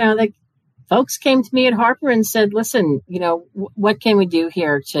they folks came to me at Harper and said, listen, what can we do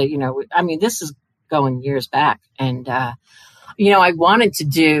here to, this is going years back. And, I wanted to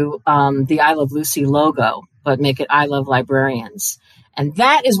do the I Love Lucy logo, but make it I Love Librarians. And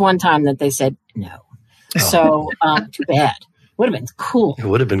that is one time that they said no. Oh. So too bad. Would have been cool. It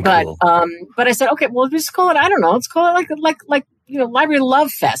would have been cool. But I said, okay, well, just call it, I don't know. Let's call it like Library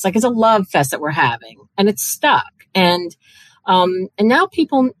Love Fest. Like it's a love fest that we're having, and it's stuck. And now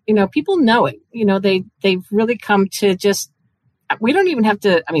people know it. They've really come to just, we don't even have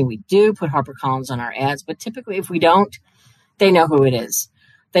to, we do put HarperCollins on our ads, but typically if we don't, they know who it is.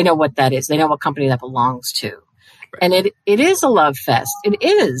 They know what that is. They know what company that belongs to. Right. And it is a love fest. It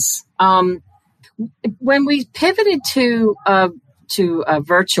is. When we pivoted to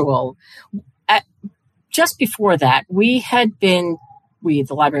virtual, just before that, the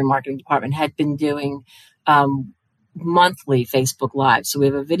library marketing department had been doing monthly Facebook Live. So we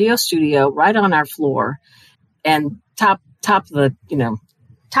have a video studio right on our floor, and top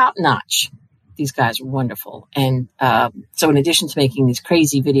notch. These guys are wonderful. And so in addition to making these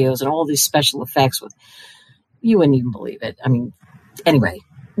crazy videos and all these special effects you wouldn't even believe it. Anyway,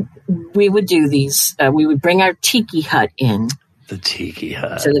 we would do these. We would bring our tiki hut in. The tiki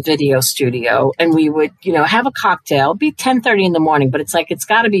hut. To the video studio. And we would, have a cocktail. It'd be 10:30 in the morning, but it's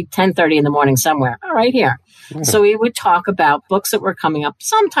got to be 10:30 in the morning somewhere. All right, here. Mm-hmm. So we would talk about books that were coming up.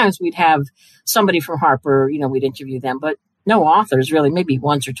 Sometimes we'd have somebody from Harper, we'd interview them, but no authors really. Maybe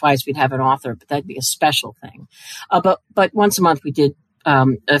once or twice we'd have an author, but that'd be a special thing. But once a month we did a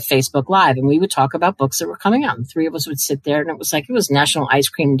Facebook Live, and we would talk about books that were coming out. And three of us would sit there, and it was National Ice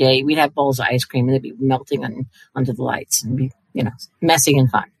Cream Day. We'd have bowls of ice cream, and they'd be melting under the lights and be, messy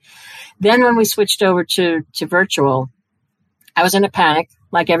and fun. Then when we switched over to virtual, I was in a panic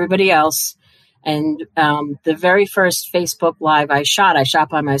like everybody else. And the very first Facebook Live I shot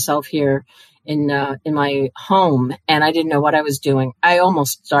by myself here in my home, and I didn't know what I was doing. I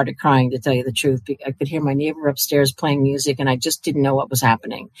almost started crying, to tell you the truth. I could hear my neighbor upstairs playing music, and I just didn't know what was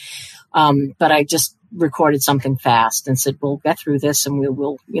happening. But I just recorded something fast and said, we'll get through this, and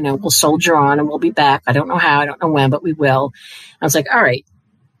we'll soldier on, and we'll be back. I don't know how, I don't know when, but we will. I was like, all right,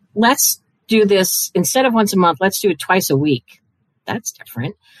 let's do this instead of once a month. Let's do it twice a week. that's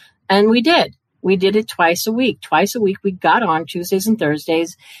different. And we did. We did it twice a week. Twice a week, we got on Tuesdays and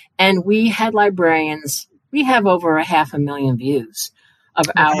Thursdays, and we had librarians. We have over 500,000 views of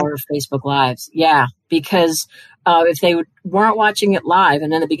our Facebook Lives. Yeah, because if they weren't watching it live,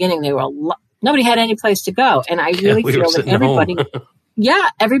 and in the beginning they were nobody had any place to go, and I really feel that everybody,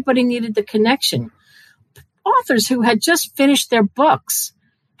 everybody needed the connection. Authors who had just finished their books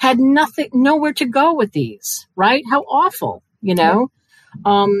had nowhere to go with these, right? How awful, you know?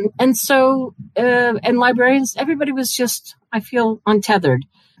 And so, and librarians, everybody was just, I feel, untethered,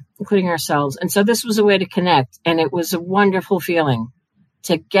 including ourselves. And so this was a way to connect. And it was a wonderful feeling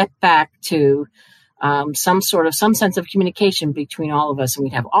to get back to some sense of communication between all of us. And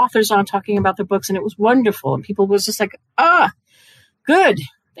we'd have authors on talking about their books, and it was wonderful. And people was just like, good.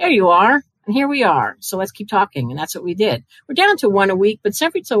 There you are. And here we are. So let's keep talking. And that's what we did. We're down to 1 a week, but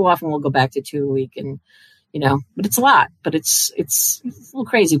every so often we'll go back to 2 a week. And, you know, but it's a lot, but it's a little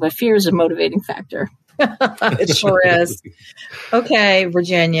crazy, but fear is a motivating factor. It sure is. Okay,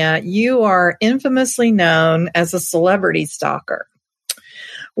 Virginia, you are infamously known as a celebrity stalker.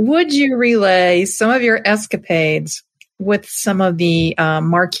 Would you relay some of your escapades with some of the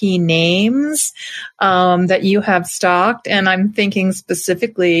marquee names that you have stalked? And I'm thinking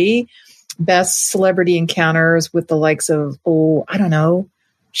specifically best celebrity encounters with the likes of,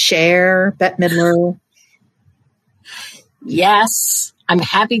 Cher, Bette Midler. Yes, I'm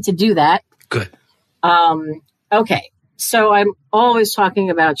happy to do that. Good. Okay, so I'm always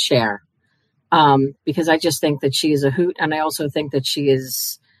talking about Cher because I just think that she is a hoot, and I also think that she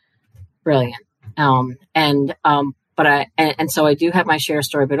is brilliant. So I do have my Cher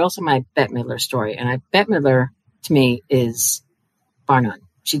story, but also my Bette Midler story. And Bette Midler to me is bar none.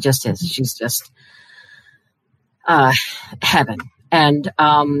 She just is. She's just heaven. And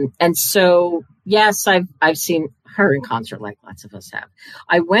so yes, I've seen her in concert like lots of us have.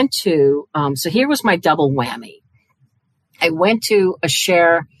 I went to so here was my double whammy. I went to a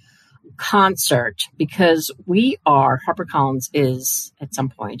Cher concert because HarperCollins is at some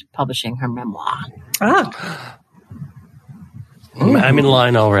point publishing her memoir. I'm in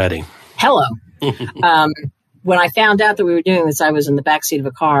line already. Hello. When I found out that we were doing this, I was in the backseat of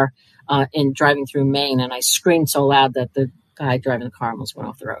a car driving through Maine, and I screamed so loud that the guy driving the car almost went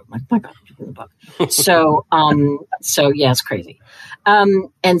off the road. I'm like, my God, I'm reading the book. So yeah, it's crazy.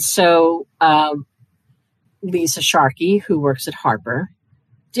 And so Lisa Sharkey, who works at Harper,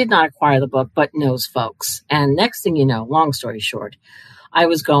 did not acquire the book, but knows folks. And next thing you know, long story short, I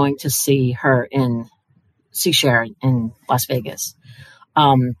was going to see Cher in Las Vegas.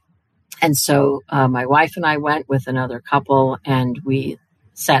 And so my wife and I went with another couple, and we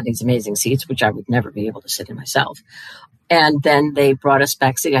sat in these amazing seats, which I would never be able to sit in myself. And then they brought us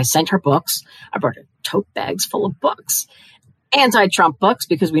back. I sent her books. I brought her tote bags full of books, anti-Trump books,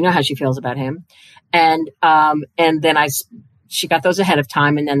 because we know how she feels about him. And then she got those ahead of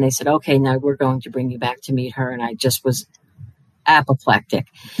time. And then they said, okay, now we're going to bring you back to meet her. And I just was apoplectic.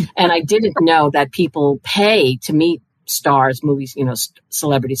 And I didn't know that people pay to meet stars, movies,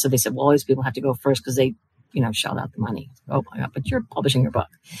 celebrities. So they said, well, all these people have to go first because they, shelled out the money. Oh my God, but you're publishing your book.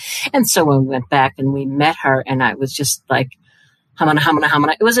 And so when we went back and we met her, and I was just like,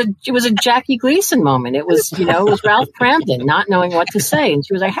 hamana. It was a Jackie Gleason moment. It was, it was Ralph Cramden not knowing what to say. And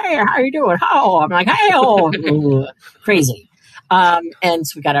she was like, hey, how are you doing? Oh, I'm like, hey, oh, crazy. And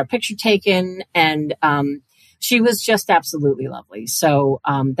so we got our picture taken, and she was just absolutely lovely. So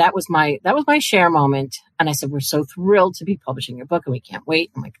that was my Cher moment. And I said, we're so thrilled to be publishing your book, and we can't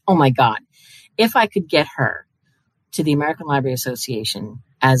wait. I'm like, oh my God, if I could get her to the American Library Association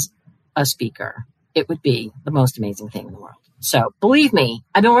as a speaker, it would be the most amazing thing in the world. So believe me,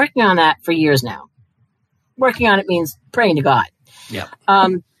 I've been working on that for years now. Working on it means praying to God. Yeah.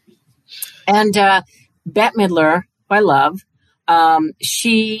 And Bette Midler, who I love, I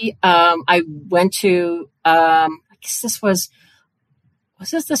went to, I guess was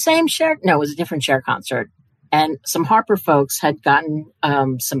this the same Cher? No, it was a different Cher concert. And some Harper folks had gotten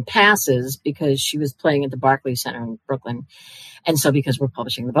some passes because she was playing at the Barclays Center in Brooklyn. And so because we're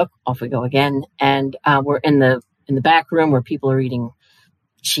publishing the book, off we go again. And we're in the back room where people are eating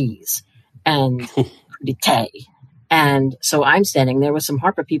cheese and crudité. And so I'm standing there with some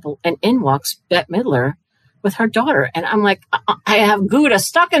Harper people, and in walks Bette Midler with her daughter. And I'm like, I have Gouda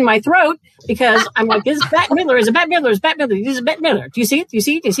stuck in my throat because I'm like, this is Bette Midler. Is it Bette Midler? Is Bette Midler? This is Bette Midler. Do you see it? Do you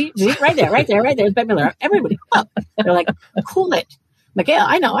see it? Do you see it? Do you see it? Right there. It's Bette Midler. Everybody, oh. They're like, cool it. I'm like, yeah,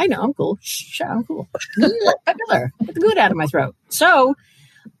 I know. I'm cool. Sure, I'm cool. Bette Midler. Get the Gouda out of my throat. So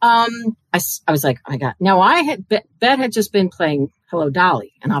I was like, oh my God. Now Bette had just been playing Hello,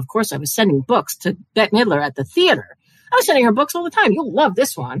 Dolly. And of course I was sending books to Bette Midler at the theater. I was sending her books all the time. You'll love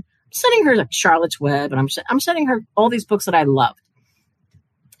this one. I'm sending her like Charlotte's Web, and I'm sending her all these books that I loved.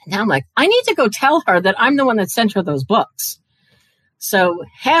 And now I'm like, I need to go tell her that I'm the one that sent her those books. So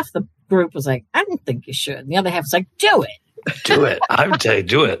half the group was like, I don't think you should. And the other half was like, do it. Do it. I would say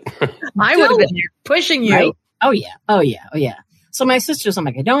do it. I would have been here pushing you. Right? Oh yeah. So my sister's, I'm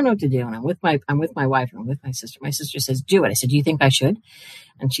like, I don't know what to do. And I'm with my wife and I'm with my sister. My sister says, do it. I said, do you think I should?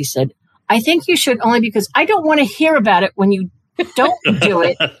 And she said, I think you should, only because I don't want to hear about it when you don't do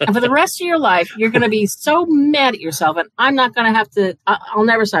it. And for the rest of your life, you're going to be so mad at yourself. And I'm not going to have to, I'll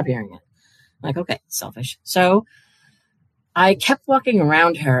never stop hearing it. I'm like, okay, selfish. So I kept walking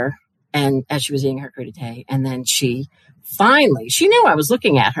around her and as she was eating her crudité. And then she knew I was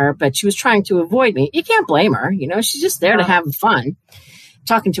looking at her, but she was trying to avoid me. You can't blame her. She's just there to have fun,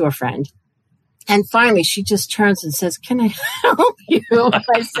 talking to a friend. And finally, she just turns and says, can I help you?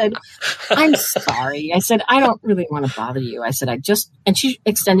 I said, I'm sorry. I said, I don't really want to bother you. I said, and she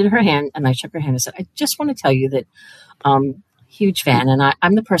extended her hand and I shook her hand and said, I just want to tell you that huge fan. And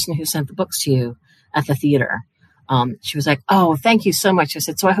I'm the person who sent the books to you at the theater. She was like, oh, thank you so much. I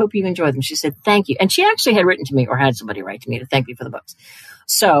said, so I hope you enjoyed them. She said, thank you. And she actually had written to me or had somebody write to me to thank me for the books.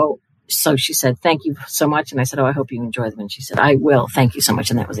 So she said, thank you so much. And I said, oh, I hope you enjoy them. And she said, I will. Thank you so much.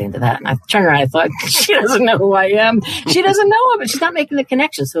 And that was the end of that. And I turned around. I thought, she doesn't know who I am. She doesn't know him, but she's not making the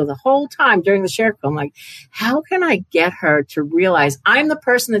connection. So the whole time during the share call, I'm like, how can I get her to realize I'm the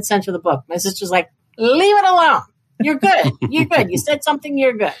person that sent her the book? My sister's like, leave it alone. You're good. You're good. You said something.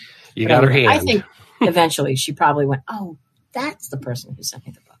 You're good. You got her hand. I think eventually she probably went, oh, that's the person who sent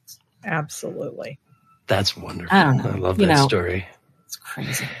me the books. Absolutely. That's wonderful. I don't know. I love that story. It's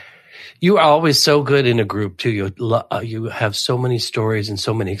crazy. You are always so good in a group too. You have so many stories and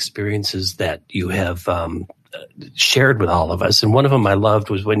so many experiences that you have shared with all of us. And one of them I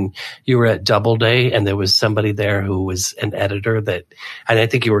loved was when you were at Doubleday and there was somebody there who was an editor and I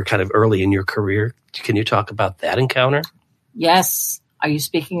think you were kind of early in your career. Can you talk about that encounter? Yes. Are you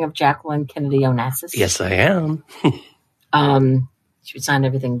speaking of Jacqueline Kennedy Onassis? Yes, I am. She would sign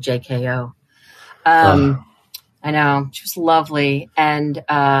everything JKO. I know. She was lovely. And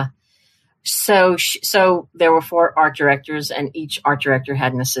so there were 4 art directors and each art director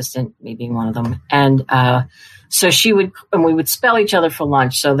had an assistant, me being one of them. And so we would spell each other for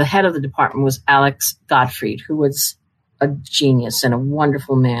lunch. So the head of the department was Alex Gottfried, who was a genius and a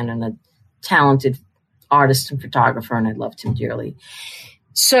wonderful man and a talented artist and photographer, and I loved him dearly.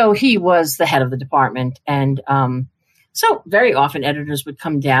 So he was the head of the department. And so very often editors would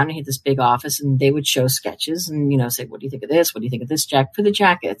come down and he had this big office and they would show sketches and, say, what do you think of this? What do you think of this, Jack, for the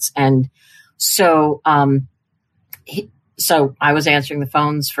jackets? And so so I was answering the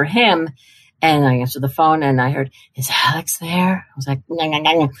phones for him and I answered the phone and I heard, is Alex there? I was like,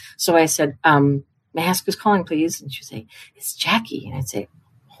 no. So I said, may I ask who's calling, please? And she'd say, it's Jackie. And I'd say,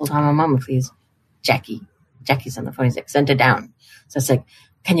 hold on one moment, please. Jackie's on the phone. He's like, send her down. So I said,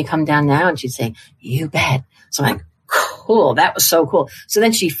 can you come down now? And she'd say, you bet. So I'm like, cool. That was so cool. So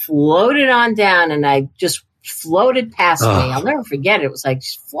then she floated on down and I just floated past me. I'll never forget it. It was like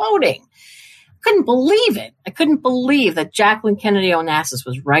she's floating. Couldn't believe it. I couldn't believe that Jacqueline Kennedy Onassis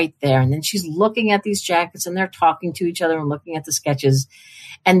was right there. And then she's looking at these jackets and they're talking to each other and looking at the sketches.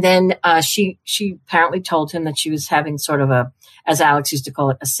 And then she apparently told him that she was having sort of as Alex used to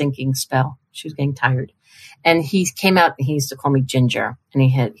call it, a sinking spell. She was getting tired. And he came out and he used to call me Ginger. And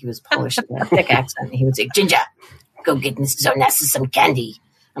he was Polish, a thick accent. And he would say, Ginger, go get Mrs. Onassis some candy.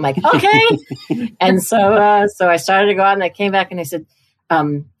 I'm like, okay. And so I started to go out and I came back and I said,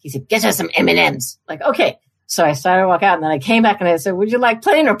 he said, get her some M&Ms. Like, okay. So I started to walk out and then I came back and I said, would you like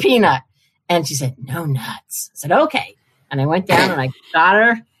plain or peanut? And she said, no nuts. I said, okay. And I went down and I got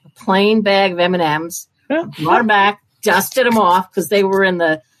her a plain bag of M&Ms, brought them back, dusted them off because they were in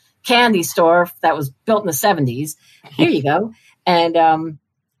the candy store that was built in the 70s. Here you go. And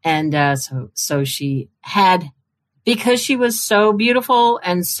so she had, because she was so beautiful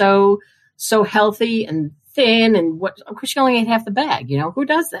and so healthy and thin and of course she only ate half the bag, who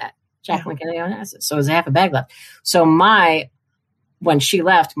does that? Jacqueline Kennedy Onassis. So it was half a bag left. So when she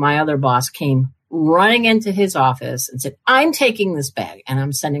left, my other boss came running into his office and said, I'm taking this bag and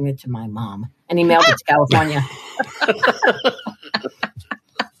I'm sending it to my mom. And he mailed it to California.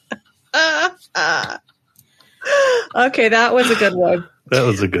 Okay, that was a good one. That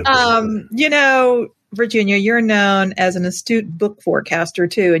was a good one. Virginia, you're known as an astute book forecaster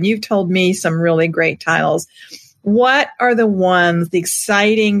too, and you've told me some really great titles. What are the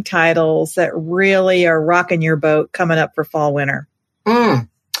exciting titles that really are rocking your boat coming up for fall, winter?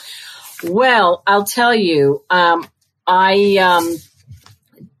 Well, I'll tell you, Don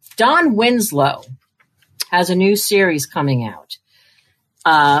Winslow has a new series coming out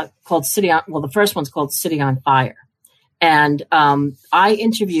called City on. Well, the first one's called City on Fire, and I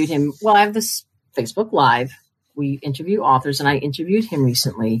interviewed him. Well, I have this Facebook Live. We interview authors, and I interviewed him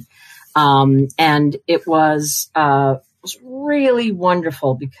recently, and it was really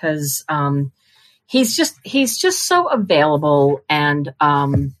wonderful because he's just so available and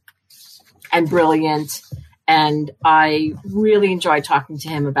brilliant. And I really enjoyed talking to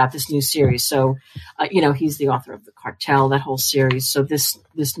him about this new series. So, he's the author of The Cartel, that whole series. So this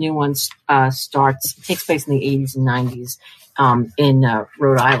new one takes place in the 80s and 90s in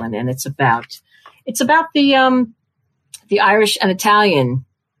Rhode Island, and it's about the Irish and Italian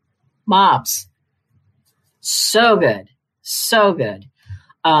mobs. So good.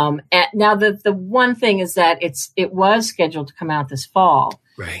 And now the one thing is that it was scheduled to come out this fall.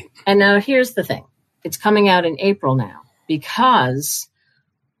 Right. And now here's the thing. It's coming out in April now because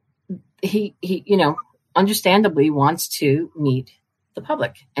he understandably wants to meet the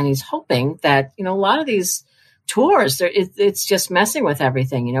public, and he's hoping that, a lot of these tours, it's just messing with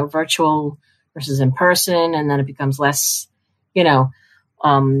everything, virtual versus in person. And then it becomes less, likely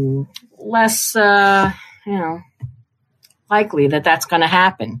that that's going to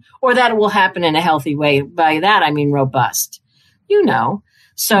happen, or that it will happen in a healthy way. By that, I mean robust,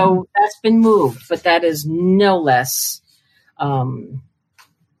 So that's been moved, but that is no less. I'm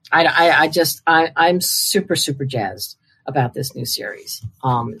super, super jazzed about this new series.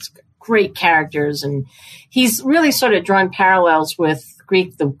 It's great characters, and he's really sort of drawn parallels with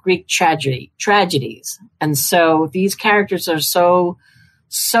the Greek tragedies. And so these characters are so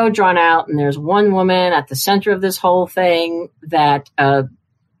drawn out, and there's one woman at the center of this whole thing that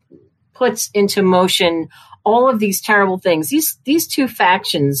puts into motion all of these terrible things. These two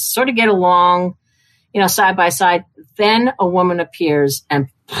factions sort of get along, side by side. Then a woman appears and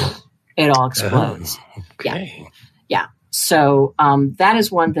it all explodes. Okay. Yeah. So that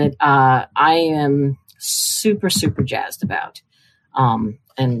is one that I am super, super jazzed about.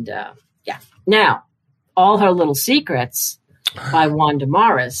 Now, All Her Little Secrets by Wanda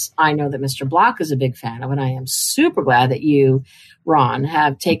Morris, I know that Mr. Block is a big fan of, and I am super glad that you, Ron,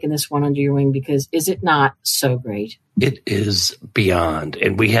 have taken this one under your wing, because is it not so great? It is beyond.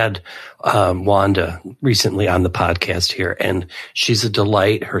 And we had Wanda recently on the podcast here, and she's a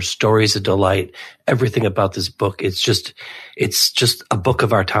delight. Her story's a delight. Everything about this book, it's just a book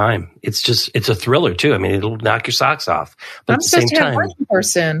of our time. It's a thriller too. I mean, it'll knock your socks off. But I'm at the same time, one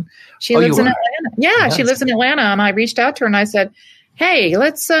person. She lives in Atlanta. Yeah, yes. She lives in Atlanta, and I reached out to her and I said, "Hey,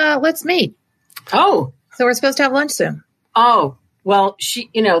 let's meet." Oh, so we're supposed to have lunch soon. Oh, well,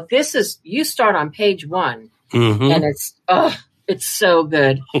 you start on page 1. Mm-hmm. And it's so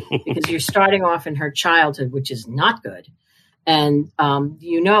good because you're starting off in her childhood, which is not good. And,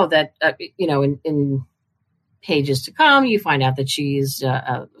 that, in pages to come, you find out that she's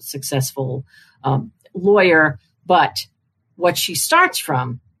a successful lawyer, but what she starts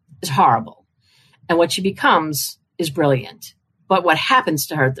from is horrible. And what she becomes is brilliant. But what happens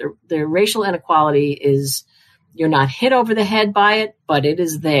to her, the racial inequality is, you're not hit over the head by it, but it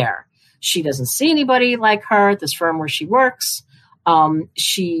is there. She doesn't see anybody like her at this firm where she works. And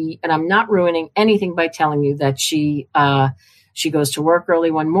I'm not ruining anything by telling you that she goes to work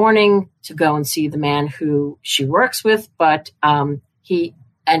early one morning to go and see the man who she works with, but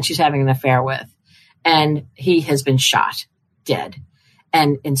she's having an affair with, and he has been shot dead.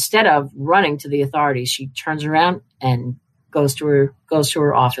 And instead of running to the authorities, she turns around and goes to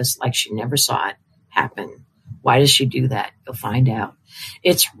her office like she never saw it happen. Why does she do that? You'll find out.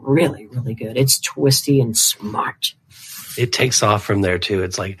 It's really, really good. It's twisty and smart. It takes off from there too.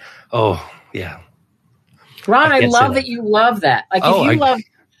 It's like, oh yeah. Ron, I love that you love that. Like if you love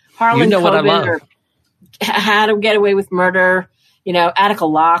Harlan Coben or How to Get Away with Murder, Attica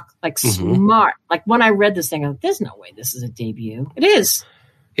Locke, like smart. Like when I read this thing, there's no way this is a debut. It is.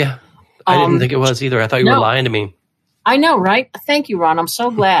 Yeah. I didn't think it was either. I thought you were lying to me. I know, right? Thank you, Ron. I'm so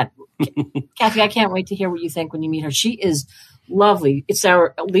glad. Kathy, I can't wait to hear what you think when you meet her. She is lovely. It's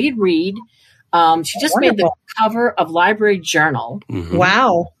our lead read. She just made the cover of Library Journal. Mm-hmm.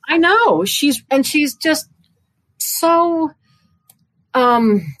 Wow. I know. She's just so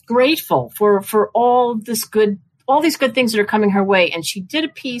grateful for all these good things that are coming her way. And she did a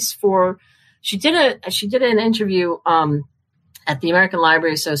piece she did an interview at the American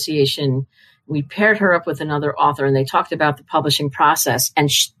Library Association. We paired her up with another author, and they talked about the publishing process. And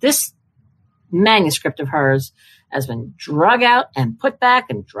this manuscript of hers has been drug out and put back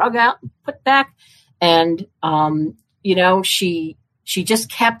and drug out and put back. And, she she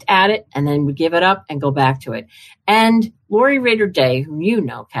just kept at it and then would give it up and go back to it. And Lori Rader Day, whom you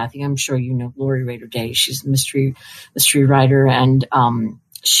know, Kathy, I'm sure you know Lori Rader Day. She's a mystery writer, and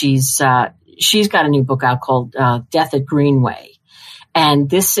she's got a new book out called Death at Greenway. And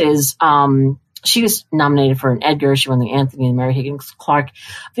this is she was nominated for an Edgar. She won the Anthony and Mary Higgins Clark.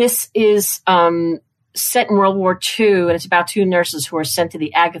 This is set in World War II, and it's about two nurses who are sent to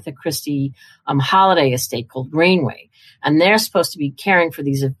the Agatha Christie holiday estate called Greenway. And they're supposed to be caring for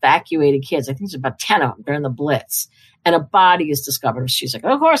these evacuated kids. I think there's about 10 of them during the Blitz. And a body is discovered. She's like,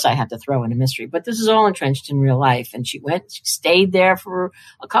 of course I have to throw in a mystery. But this is all entrenched in real life. And she stayed there for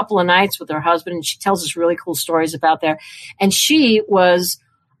a couple of nights with her husband. And she tells us really cool stories about there. And she was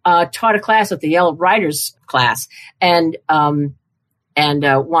taught a class at the Yale Writers class. And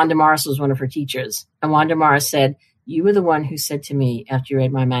Wanda Morris was one of her teachers. And Wanda Morris said, you were the one who said to me after you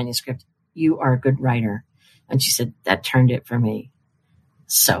read my manuscript, you are a good writer. And she said, that turned it for me.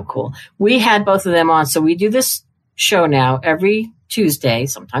 So cool. We had both of them on. So we do this show now every Tuesday,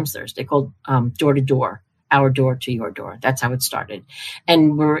 sometimes Thursday, called Door to Door, Our Door to Your Door. That's how it started.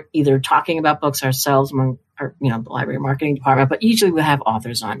 And we're either talking about books ourselves among our, the library marketing department, but usually we have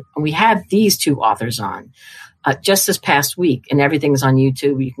authors on. And we had these two authors on just this past week, and everything's on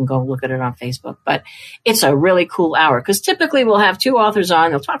YouTube. You can go look at it on Facebook. But it's a really cool hour because typically we'll have two authors on.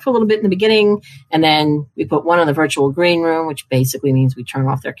 They'll talk for a little bit in the beginning, and then we put one in the virtual green room, which basically means we turn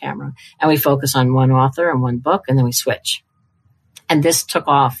off their camera, and we focus on one author and one book, and then we switch. And this took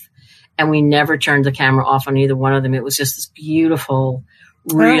off, and we never turned the camera off on either one of them. It was just this beautiful,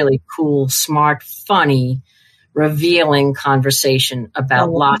 really cool, smart, funny, revealing conversation about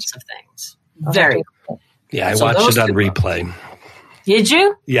lots of things. Very cool. Yeah, I watched it on replay. Did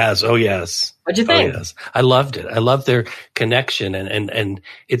you? Yes. Oh, yes. What'd you think? Oh, yes. I loved it. I love their connection. And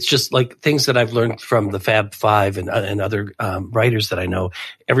it's just like things that I've learned from the Fab Five and other writers that I know.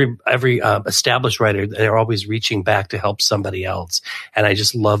 Every established writer, they're always reaching back to help somebody else. And I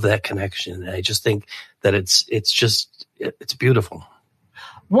just love that connection. And I just think that it's beautiful.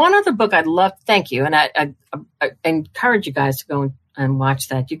 One other book I'd love, thank you. And I encourage you guys to go and watch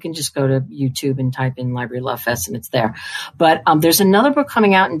that. You can just go to YouTube and type in Library Love Fest and it's there. But there's another book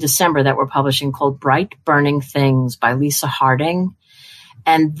coming out in December that we're publishing called Bright Burning Things by Lisa Harding.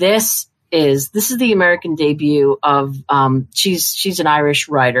 And this is the American debut of, she's an Irish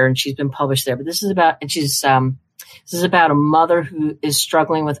writer and she's been published there, but this is about a mother who is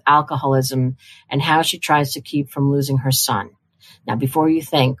struggling with alcoholism and how she tries to keep from losing her son. Now, before you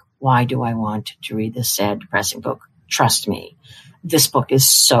think, why do I want to read this sad, depressing book? Trust me. This book is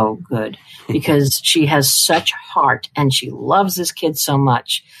so good because she has such heart and she loves this kid so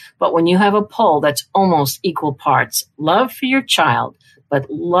much. But when you have a pull that's almost equal parts love for your child, but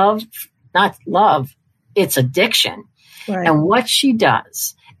not love, it's addiction. Right. And what she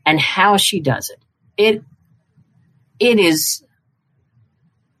does and how she does it, it's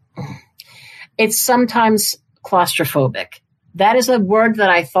sometimes claustrophobic. That is a word that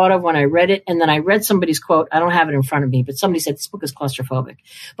I thought of when I read it. And then I read somebody's quote. I don't have it in front of me, but somebody said this book is claustrophobic.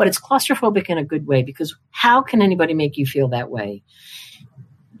 But it's claustrophobic in a good way because how can anybody make you feel that way?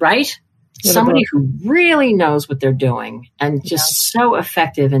 Right? Somebody who really knows what they're doing and just so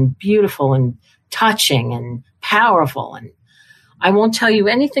effective and beautiful and touching and powerful. And I won't tell you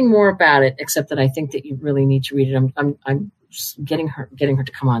anything more about it except that I think that you really need to read it. I'm getting her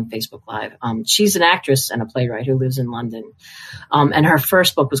to come on Facebook Live. She's an actress and a playwright who lives in London. And her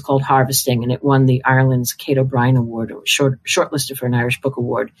first book was called Harvesting, and it won the Ireland's Kate O'Brien Award, shortlisted for an Irish Book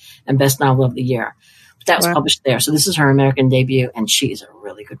Award and Best Novel of the Year. But that was published there. So this is her American debut, and she's a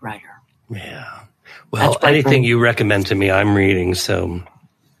really good writer. Yeah. Well, anything you recommend to me, I'm reading, so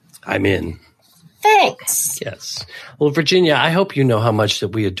I'm in. Thanks. Yes. Well, Virginia, I hope you know how much that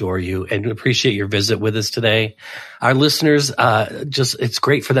we adore you and appreciate your visit with us today. Our listeners, it's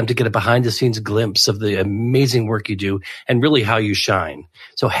great for them to get a behind the scenes glimpse of the amazing work you do and really how you shine.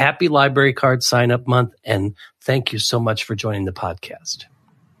 So happy Library Card Sign Up Month. And thank you so much for joining the podcast.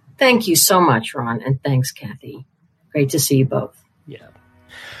 Thank you so much, Ron. And thanks, Kathy. Great to see you both. Yeah.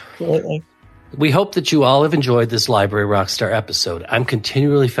 Absolutely. We hope that you all have enjoyed this Library Rockstar episode. I'm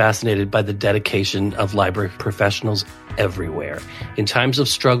continually fascinated by the dedication of library professionals everywhere. In times of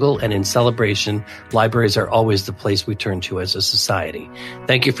struggle and in celebration, libraries are always the place we turn to as a society.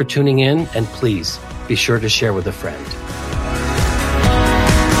 Thank you for tuning in, and please be sure to share with a friend.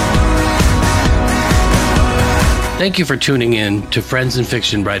 Thank you for tuning in to Friends and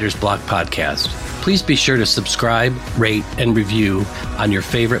Fiction Writers Block Podcast. Please be sure to subscribe, rate, and review on your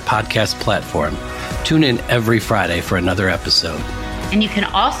favorite podcast platform. Tune in every Friday for another episode. And you can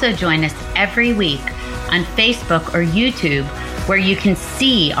also join us every week on Facebook or YouTube, where you can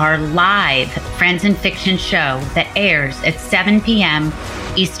see our live Friends and Fiction show that airs at 7 p.m.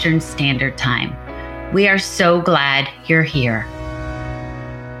 Eastern Standard Time. We are so glad you're here.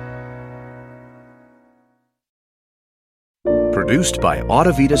 Produced by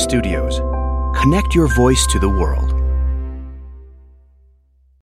Audavita Studios. Connect your voice to the world.